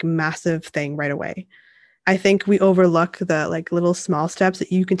this like massive thing right away. I think we overlook the like little small steps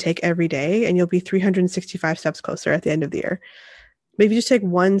that you can take every day, and you'll be 365 steps closer at the end of the year. Maybe just take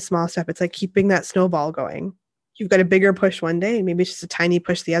one small step. It's like keeping that snowball going. You've got a bigger push one day, and maybe it's just a tiny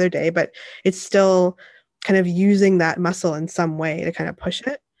push the other day, but it's still kind of using that muscle in some way to kind of push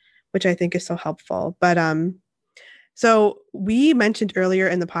it, which I think is so helpful. But So we mentioned earlier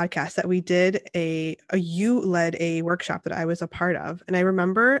in the podcast that we did you led a workshop that I was a part of. And I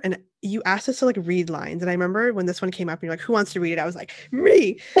remember, and you asked us to like read lines. And I remember when this one came up and you're like, who wants to read it? I was like,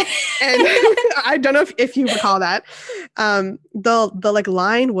 me. And I don't know if you recall that. The like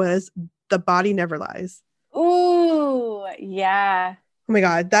line was, the body never lies. Ooh, yeah. Oh my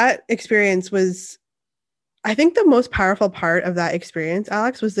God. That experience was, I think the most powerful part of that experience,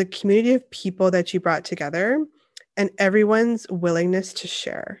 Alex, was the community of people that you brought together and everyone's willingness to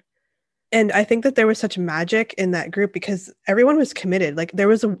share. And I think that there was such magic in that group because everyone was committed. Like there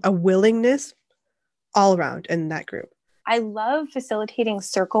was a willingness all around in that group. I love facilitating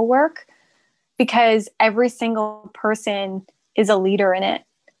circle work because every single person is a leader in it.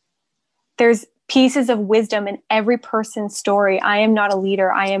 There's pieces of wisdom in every person's story. I am not a leader.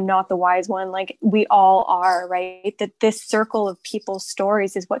 I am not the wise one. Like we all are, right? That this circle of people's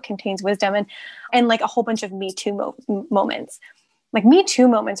stories is what contains wisdom and like a whole bunch of Me Too moments. Like Me Too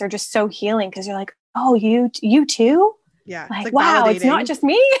moments are just so healing because you're like, oh, you too? Yeah. Like wow, it's not just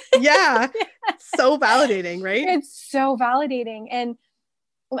me. Yeah. So validating, right? It's so validating. And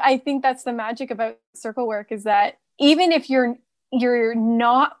I think that's the magic about circle work is that even if you're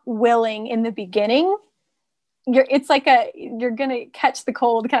not willing in the beginning, it's like you're gonna catch the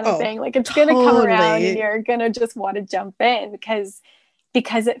cold kind of thing. Like it's gonna come around and you're gonna just want to jump in because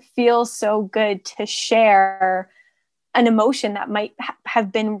it feels so good to share an emotion that might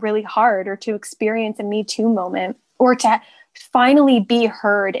have been really hard, or to experience a Me Too moment, or to finally be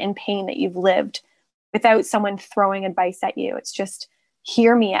heard in pain that you've lived without someone throwing advice at you. It's just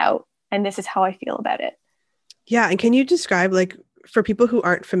hear me out, and this is how I feel about it. Yeah. And can you describe, like, for people who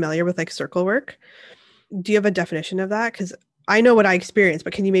aren't familiar with like circle work, do you have a definition of that? Because I know what I experienced,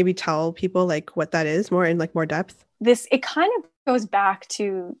 but can you maybe tell people like what that is more in like more depth? It kind of goes back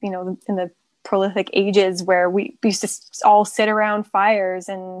to, you know, in the prolific ages where we used to all sit around fires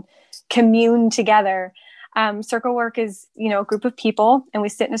and commune together. Circle work is, you know, a group of people and we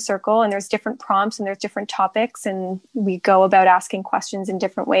sit in a circle and there's different prompts and there's different topics and we go about asking questions in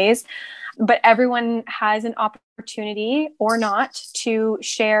different ways. But everyone has an opportunity or not to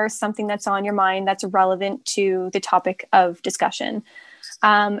share something that's on your mind that's relevant to the topic of discussion.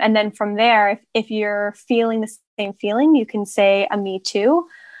 And then from there, if you're feeling the same feeling, you can say a Me Too.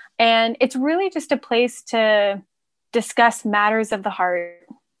 And it's really just a place to discuss matters of the heart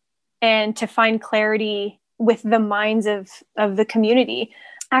and to find clarity with the minds of the community.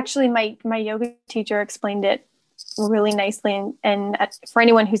 Actually, my yoga teacher explained it really nicely. And for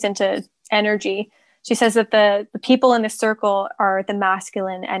anyone who's into energy, she says that the people in the circle are the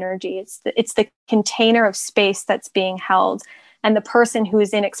masculine energy. It's the container of space that's being held. And the person who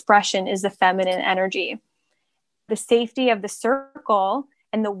is in expression is the feminine energy. The safety of the circle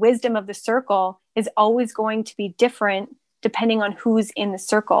and the wisdom of the circle is always going to be different depending on who's in the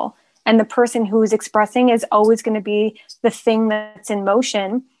circle. And the person who is expressing is always going to be the thing that's in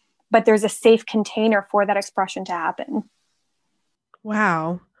motion, but there's a safe container for that expression to happen.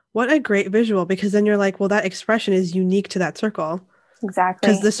 Wow. What a great visual, because then you're like, well, that expression is unique to that circle. Exactly.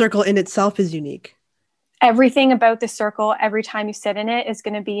 Because the circle in itself is unique. Everything about the circle, every time you sit in it, is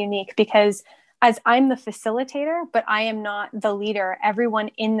going to be unique because as I'm the facilitator, but I am not the leader. Everyone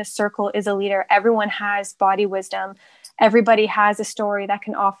in the circle is a leader. Everyone has body wisdom. Everybody has a story that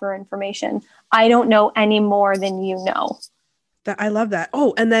can offer information. I don't know any more than you know. I love that.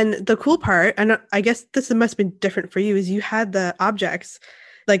 Oh, and then the cool part, and I guess this must have been different for you, is you had the objects.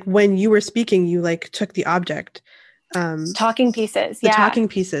 Like when you were speaking, you like took the object. Talking pieces. The talking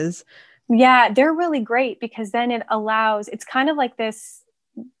pieces. Yeah, they're really great because then it allows, it's kind of like this,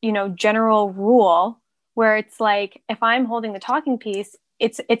 you know, general rule where it's like, if I'm holding the talking piece,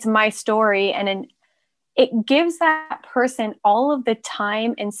 it's my story. And it gives that person all of the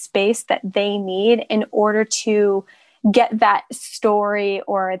time and space that they need in order to get that story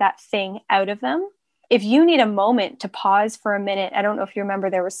or that thing out of them. If you need a moment to pause for a minute, I don't know if you remember,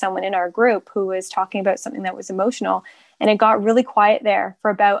 there was someone in our group who was talking about something that was emotional and it got really quiet there for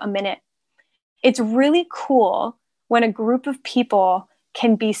about a minute. It's really cool when a group of people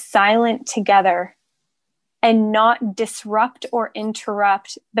can be silent together and not disrupt or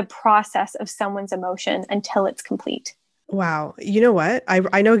interrupt the process of someone's emotion until it's complete. Wow. You know what?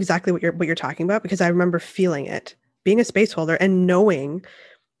 I know exactly what you're talking about because I remember feeling it, being a space holder and knowing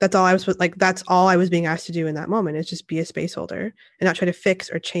that's all I was being asked to do in that moment, is just be a space holder and not try to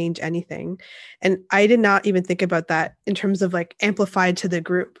fix or change anything. And I did not even think about that in terms of like amplified to the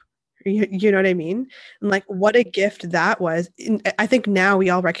group. You know what I mean? And like what a gift that was. I think now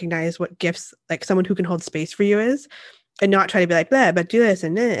we all recognize what gifts like someone who can hold space for you is. and not try to be like that, but do this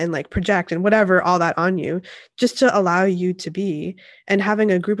and like project and whatever, all that on you, just to allow you to be. And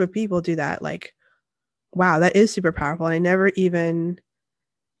having a group of people do that, like, wow, that is super powerful. And I never even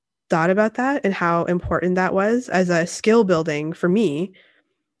thought about that and how important that was as a skill building for me,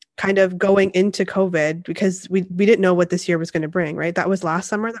 kind of going into COVID, because we didn't know what this year was going to bring, right? That was last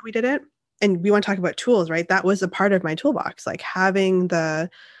summer that we did it. And we want to talk about tools, right? That was a part of my toolbox, like having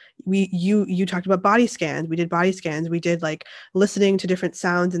you talked about body scans. We did body scans. We did like listening to different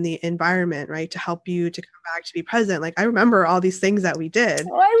sounds in the environment, right? To help you to come back to be present. Like I remember all these things that we did.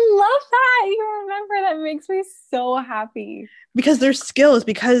 Oh, I love that. You remember. That makes me so happy. Because there's skills,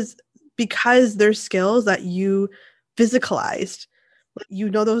 because there's skills that you physicalized.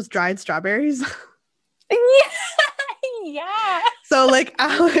 You know those dried strawberries? Yeah. So like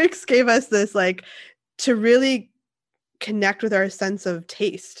Alex gave us this, like, to really connect with our sense of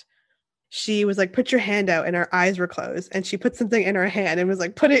taste. She was like, put your hand out, and our eyes were closed, and she put something in her hand and was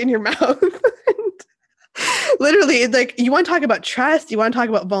like, put it in your mouth. Literally, it's like, you want to talk about trust, you want to talk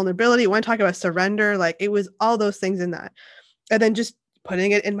about vulnerability, you want to talk about surrender. Like it was all those things in that. And then just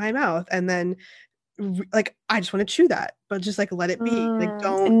putting it in my mouth, and then like, I just want to chew that, but just like let it be. Like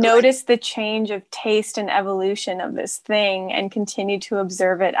don't notice the change of taste and evolution of this thing, and continue to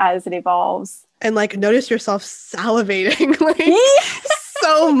observe it as it evolves. And like notice yourself salivating like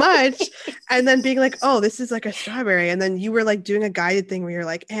so much, and then being like, oh, this is like a strawberry. And then you were like doing a guided thing where you're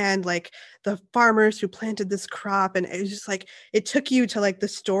like, and like the farmers who planted this crop, and it was just like, it took you to like the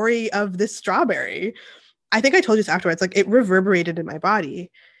story of this strawberry. I think I told you this afterwards, like it reverberated in my body.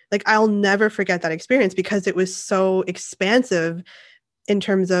 Like I'll never forget that experience, because it was so expansive in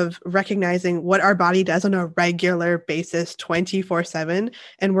terms of recognizing what our body does on a regular basis 24/7,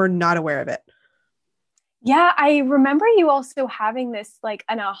 and we're not aware of it. Yeah, I remember you also having this like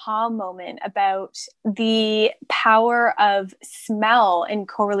an aha moment about the power of smell in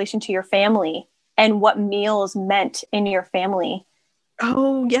correlation to your family and what meals meant in your family.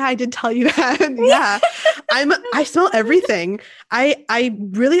 Oh yeah, I did tell you that. Yeah. I smell everything.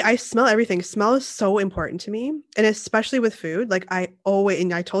 I smell everything. Smell is so important to me. And especially with food. Like I always,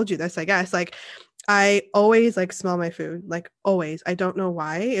 and I told you this, I guess, like I always like smell my food, like always. I don't know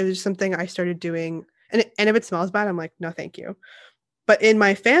why. It was just something I started doing. And if it smells bad, I'm like, no, thank you. But in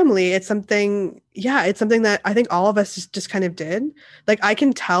my family, it's something that I think all of us just kind of did. Like I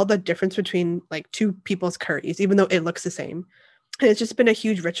can tell the difference between like two people's curries, even though it looks the same. And it's just been a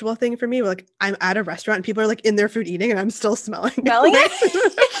huge ritual thing for me. Like I'm at a restaurant and people are like in their food eating, and I'm still smelling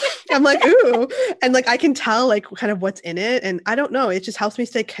it. I'm like, ooh. And like I can tell like kind of what's in it. And I don't know, it just helps me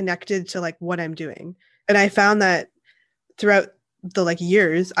stay connected to like what I'm doing. And I found that throughout the like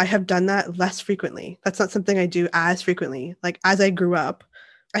years, I have done that less frequently. That's not something I do as frequently. Like as I grew up,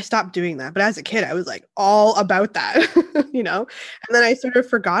 I stopped doing that. But as a kid, I was like all about that, you know? And then I sort of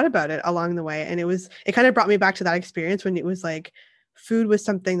forgot about it along the way. And it kind of brought me back to that experience when it was like food was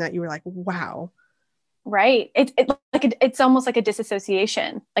something that you were like, wow. Right. It's almost like a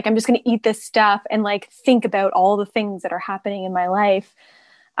disassociation. Like I'm just going to eat this stuff and like think about all the things that are happening in my life.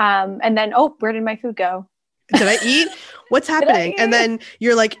 And then, oh, where did my food go? Did I eat? What's happening? And then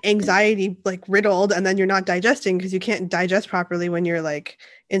you're like anxiety, like riddled, and then you're not digesting because you can't digest properly when you're like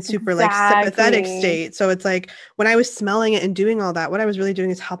in super like sympathetic state. So it's like when I was smelling it and doing all that, what I was really doing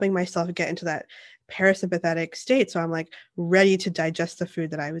is helping myself get into that parasympathetic state. So I'm like ready to digest the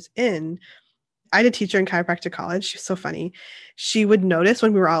food that I was in. I had a teacher in chiropractic college. She was so funny. She would notice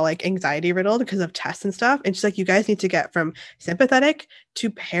when we were all like anxiety riddled because of tests and stuff. And she's like, you guys need to get from sympathetic to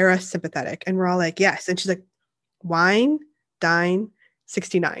parasympathetic. And we're all like, yes. And she's like, wine, dine,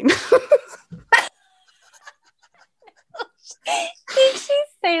 69. Did she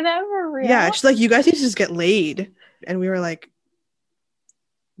say that for real? Yeah. She's like, you guys need to just get laid. And we were like,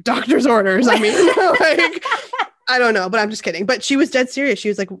 doctor's orders. I mean, like, I don't know, but I'm just kidding. But she was dead serious. She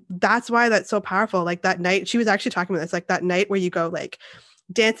was like, that's why that's so powerful. Like that night, she was actually talking about this, like that night where you go like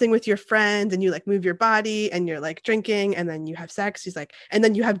dancing with your friends and you like move your body and you're like drinking and then you have sex. She's like, and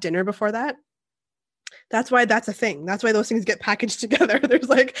then you have dinner before that. That's why that's a thing. That's why those things get packaged together. There's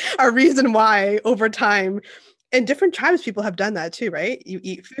like a reason why over time, and different tribes, people have done that too, right? You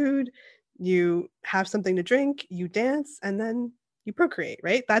eat food, you have something to drink, you dance, and then you procreate,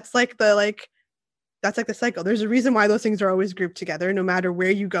 right? That's like the cycle. There's a reason why those things are always grouped together, no matter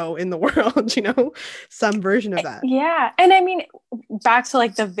where you go in the world, you know, some version of that. Yeah. And I mean, back to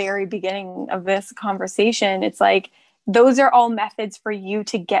like the very beginning of this conversation, it's like, those are all methods for you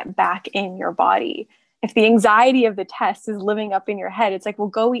to get back in your body. If the anxiety of the test is living up in your head, it's like, well,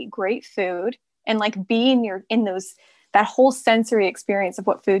 go eat great food and like be in those that whole sensory experience of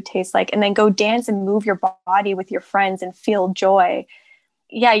what food tastes like, and then go dance and move your body with your friends and feel joy.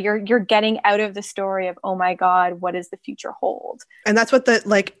 Yeah, you're getting out of the story of, oh my God, what does the future hold? And that's what the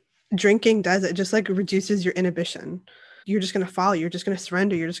like drinking does. It just like reduces your inhibition. You're just going to follow, you're just going to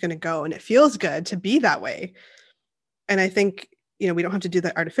surrender, you're just going to go. And it feels good to be that way. And I think, you know, we don't have to do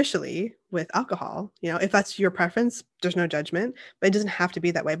that artificially with alcohol. You know, if that's your preference, there's no judgment, but it doesn't have to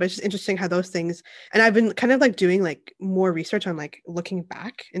be that way. But it's just interesting how those things, and I've been kind of like doing like more research on like looking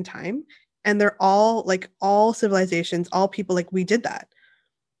back in time, and they're all like all civilizations, all people, like we did that.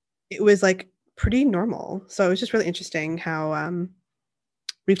 It was like pretty normal. So it was just really interesting how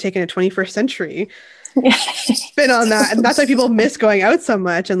we've taken a 21st century spin on that. And that's why people miss going out so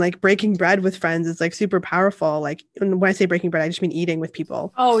much, and like breaking bread with friends is like super powerful. Like when I say breaking bread, I just mean eating with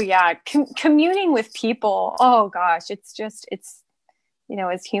people. Oh yeah. Communing with people. Oh gosh. It's, you know,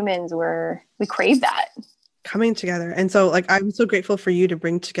 as humans, we crave that. Coming together. And so like I'm so grateful for you to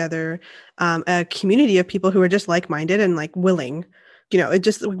bring together a community of people who are just like-minded and like willing. You know, it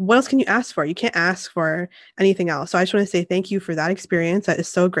just, what else can you ask for? You can't ask for anything else. So I just want to say thank you for that experience. That is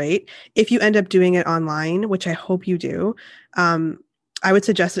so great. If you end up doing it online, which I hope you do, I would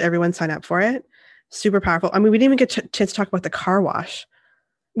suggest that everyone sign up for it. Super powerful. I mean, we didn't even get a chance to talk about the car wash.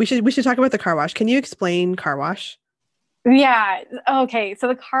 We should talk about the car wash. Can you explain car wash? Yeah. Okay. So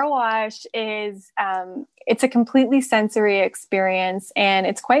the car wash is, it's a completely sensory experience, and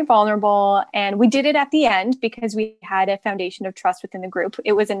it's quite vulnerable. And we did it at the end because we had a foundation of trust within the group.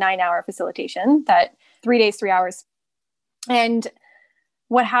 It was a 9-hour facilitation, that 3 days, 3 hours. And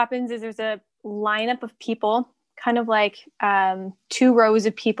what happens is there's a lineup of people, kind of like 2 rows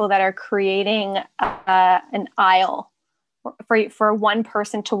of people that are creating an aisle for one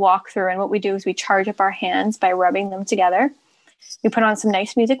person to walk through. And what we do is we charge up our hands by rubbing them together. We put on some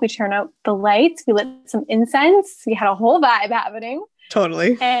nice music. We turn out the lights. We lit some incense. We had a whole vibe happening.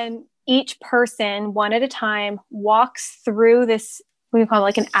 Totally. And each person, one at a time, walks through this, what do you call it,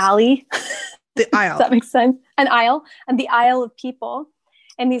 like an alley? The aisle. Does that make sense? An aisle. And the aisle of people.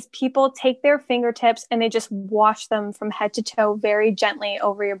 And these people take their fingertips and they just wash them from head to toe very gently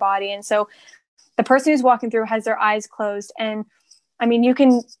over your body. And so the person who's walking through has their eyes closed. And I mean, you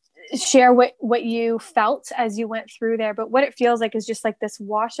can share what you felt as you went through there, but what it feels like is just like this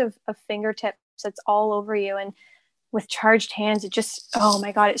wash of fingertips that's all over you. And with charged hands, it just, oh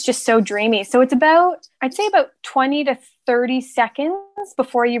my God, it's just so dreamy. So it's about, I'd say about 20 to 30 seconds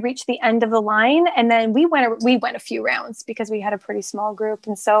before you reach the end of the line. And then we went a few rounds because we had a pretty small group.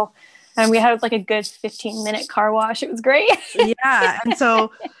 And we had like a good 15-minute car wash. It was great. Yeah. And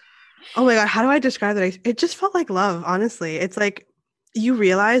so, oh my God, how do I describe that? It just felt like love, honestly. It's like, you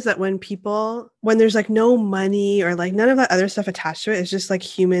realize that when there's like no money or like none of that other stuff attached to it, it's just like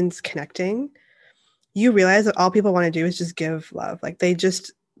humans connecting. You realize that all people want to do is just give love. Like they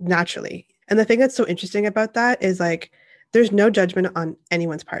just naturally. And the thing that's so interesting about that is like, there's no judgment on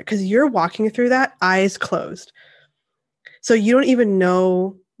anyone's part because you're walking through that eyes closed. So you don't even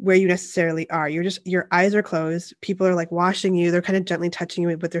know where you necessarily are. Your eyes are closed. People are like washing you. They're kind of gently touching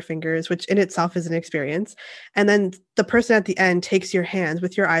you with their fingers, which in itself is an experience. And then the person at the end takes your hands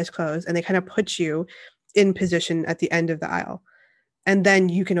with your eyes closed and they kind of put you in position at the end of the aisle. And then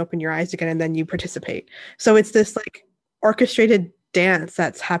you can open your eyes again and then you participate. So it's this like orchestrated dance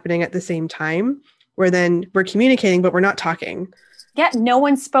that's happening at the same time where then we're communicating, but we're not talking. Yeah, no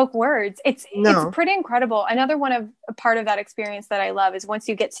one spoke words. It's pretty incredible. Another a part of that experience that I love is once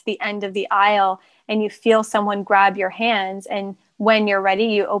you get to the end of the aisle and you feel someone grab your hands, and when you're ready,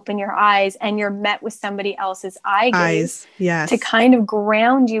 you open your eyes and you're met with somebody else's eye gaze yes, to kind of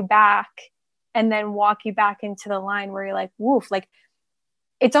ground you back and then walk you back into the line where you're like, woof. Like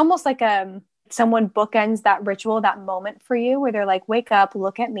it's almost like someone bookends that ritual, that moment for you where they're like, wake up,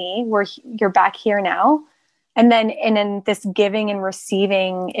 look at me, you're back here now. And then this giving and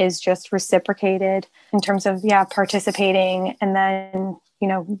receiving is just reciprocated in terms of, participating and then,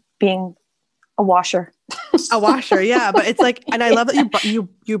 being a washer. A washer. Yeah. But it's like, and I love that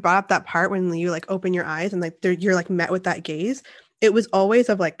you brought up that part when you like open your eyes and like you're like met with that gaze. It was always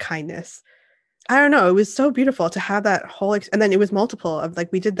of like kindness. I don't know. It was so beautiful to have that whole, and then it was multiple of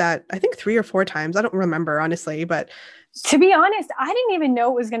like, we did that, I think 3 or 4 times. I don't remember honestly, but to be honest, I didn't even know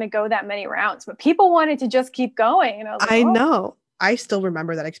it was going to go that many rounds, but people wanted to just keep going. And I was like, I know. I still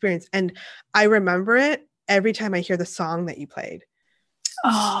remember that experience. And I remember it every time I hear the song that you played.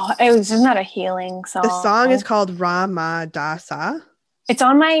 Oh, isn't that a healing song? The song is called Ramadasa. It's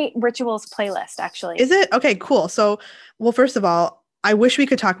on my rituals playlist, actually. Is it? Okay, cool. So, well, first of all, I wish we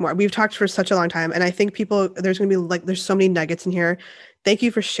could talk more. We've talked for such a long time. And I think there's going to be like, there's so many nuggets in here. Thank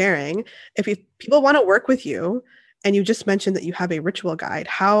you for sharing. If people want to work with you, And you just mentioned that you have a ritual guide.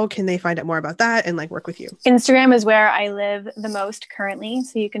 How can they find out more about that and like work with you? Instagram is where I live the most currently.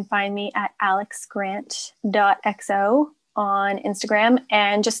 So you can find me at alexgrant.xo on Instagram.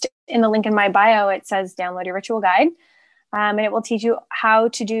 And just in the link in my bio, it says download your ritual guide. And it will teach you how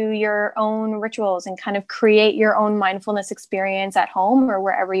to do your own rituals and kind of create your own mindfulness experience at home or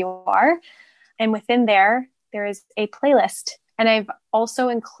wherever you are. And within there is a playlist. And I've also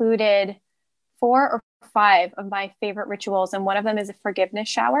included 4 or 5 of my favorite rituals. And one of them is a forgiveness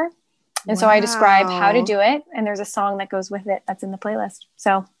shower. And so I describe how to do it. And there's a song that goes with it that's in the playlist.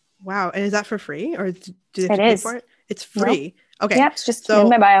 So. Wow. And is that for free or do they have to pay for it? It's free. Nope. Okay. Yeah, it's just in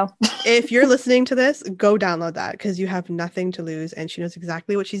my bio. If you're listening to this, go download that because you have nothing to lose and she knows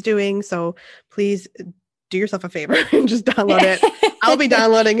exactly what she's doing. So please do yourself a favor and just download it. I'll be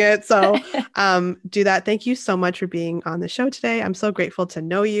downloading it. So do that. Thank you so much for being on the show today. I'm so grateful to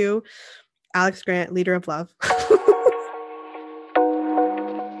know you. Alex Grant, leader of love.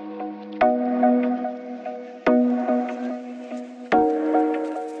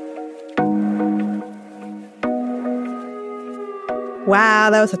 Wow,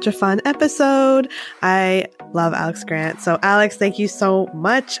 that was such a fun episode. I love Alex Grant. So Alex, thank you so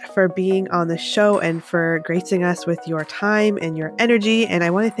much for being on the show and for gracing us with your time and your energy. And I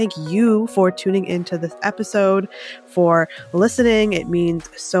want to thank you for tuning into this episode, for listening. It means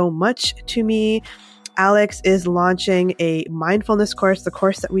so much to me. Alex is launching a mindfulness course, the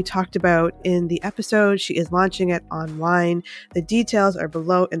course that we talked about in the episode. She is launching it online. The details are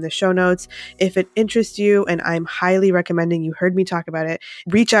below in the show notes. If it interests you, and I'm highly recommending, you heard me talk about it,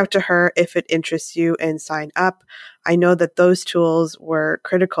 reach out to her if it interests you and sign up. I know that those tools were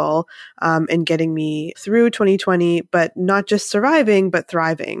critical in getting me through 2020, but not just surviving, but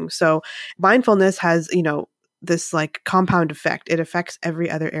thriving. So mindfulness has, this like compound effect. It affects every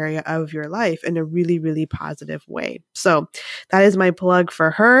other area of your life in a really, really positive way. So that is my plug for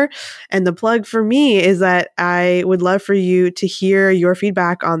her. And the plug for me is that I would love for you to hear your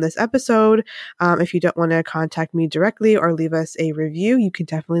feedback on this episode. If you don't want to contact me directly or leave us a review, you can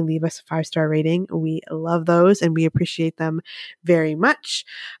definitely leave us a 5-star rating. We love those and we appreciate them very much.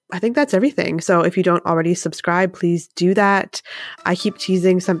 I think that's everything. So if you don't already subscribe, please do that. I keep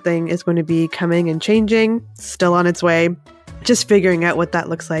teasing something is going to be coming and changing, still on its way, just figuring out what that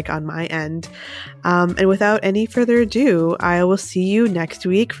looks like on my end. And without any further ado, I will see you next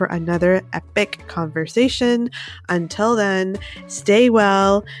week for another epic conversation. Until then, stay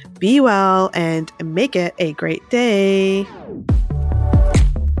well, be well, and make it a great day.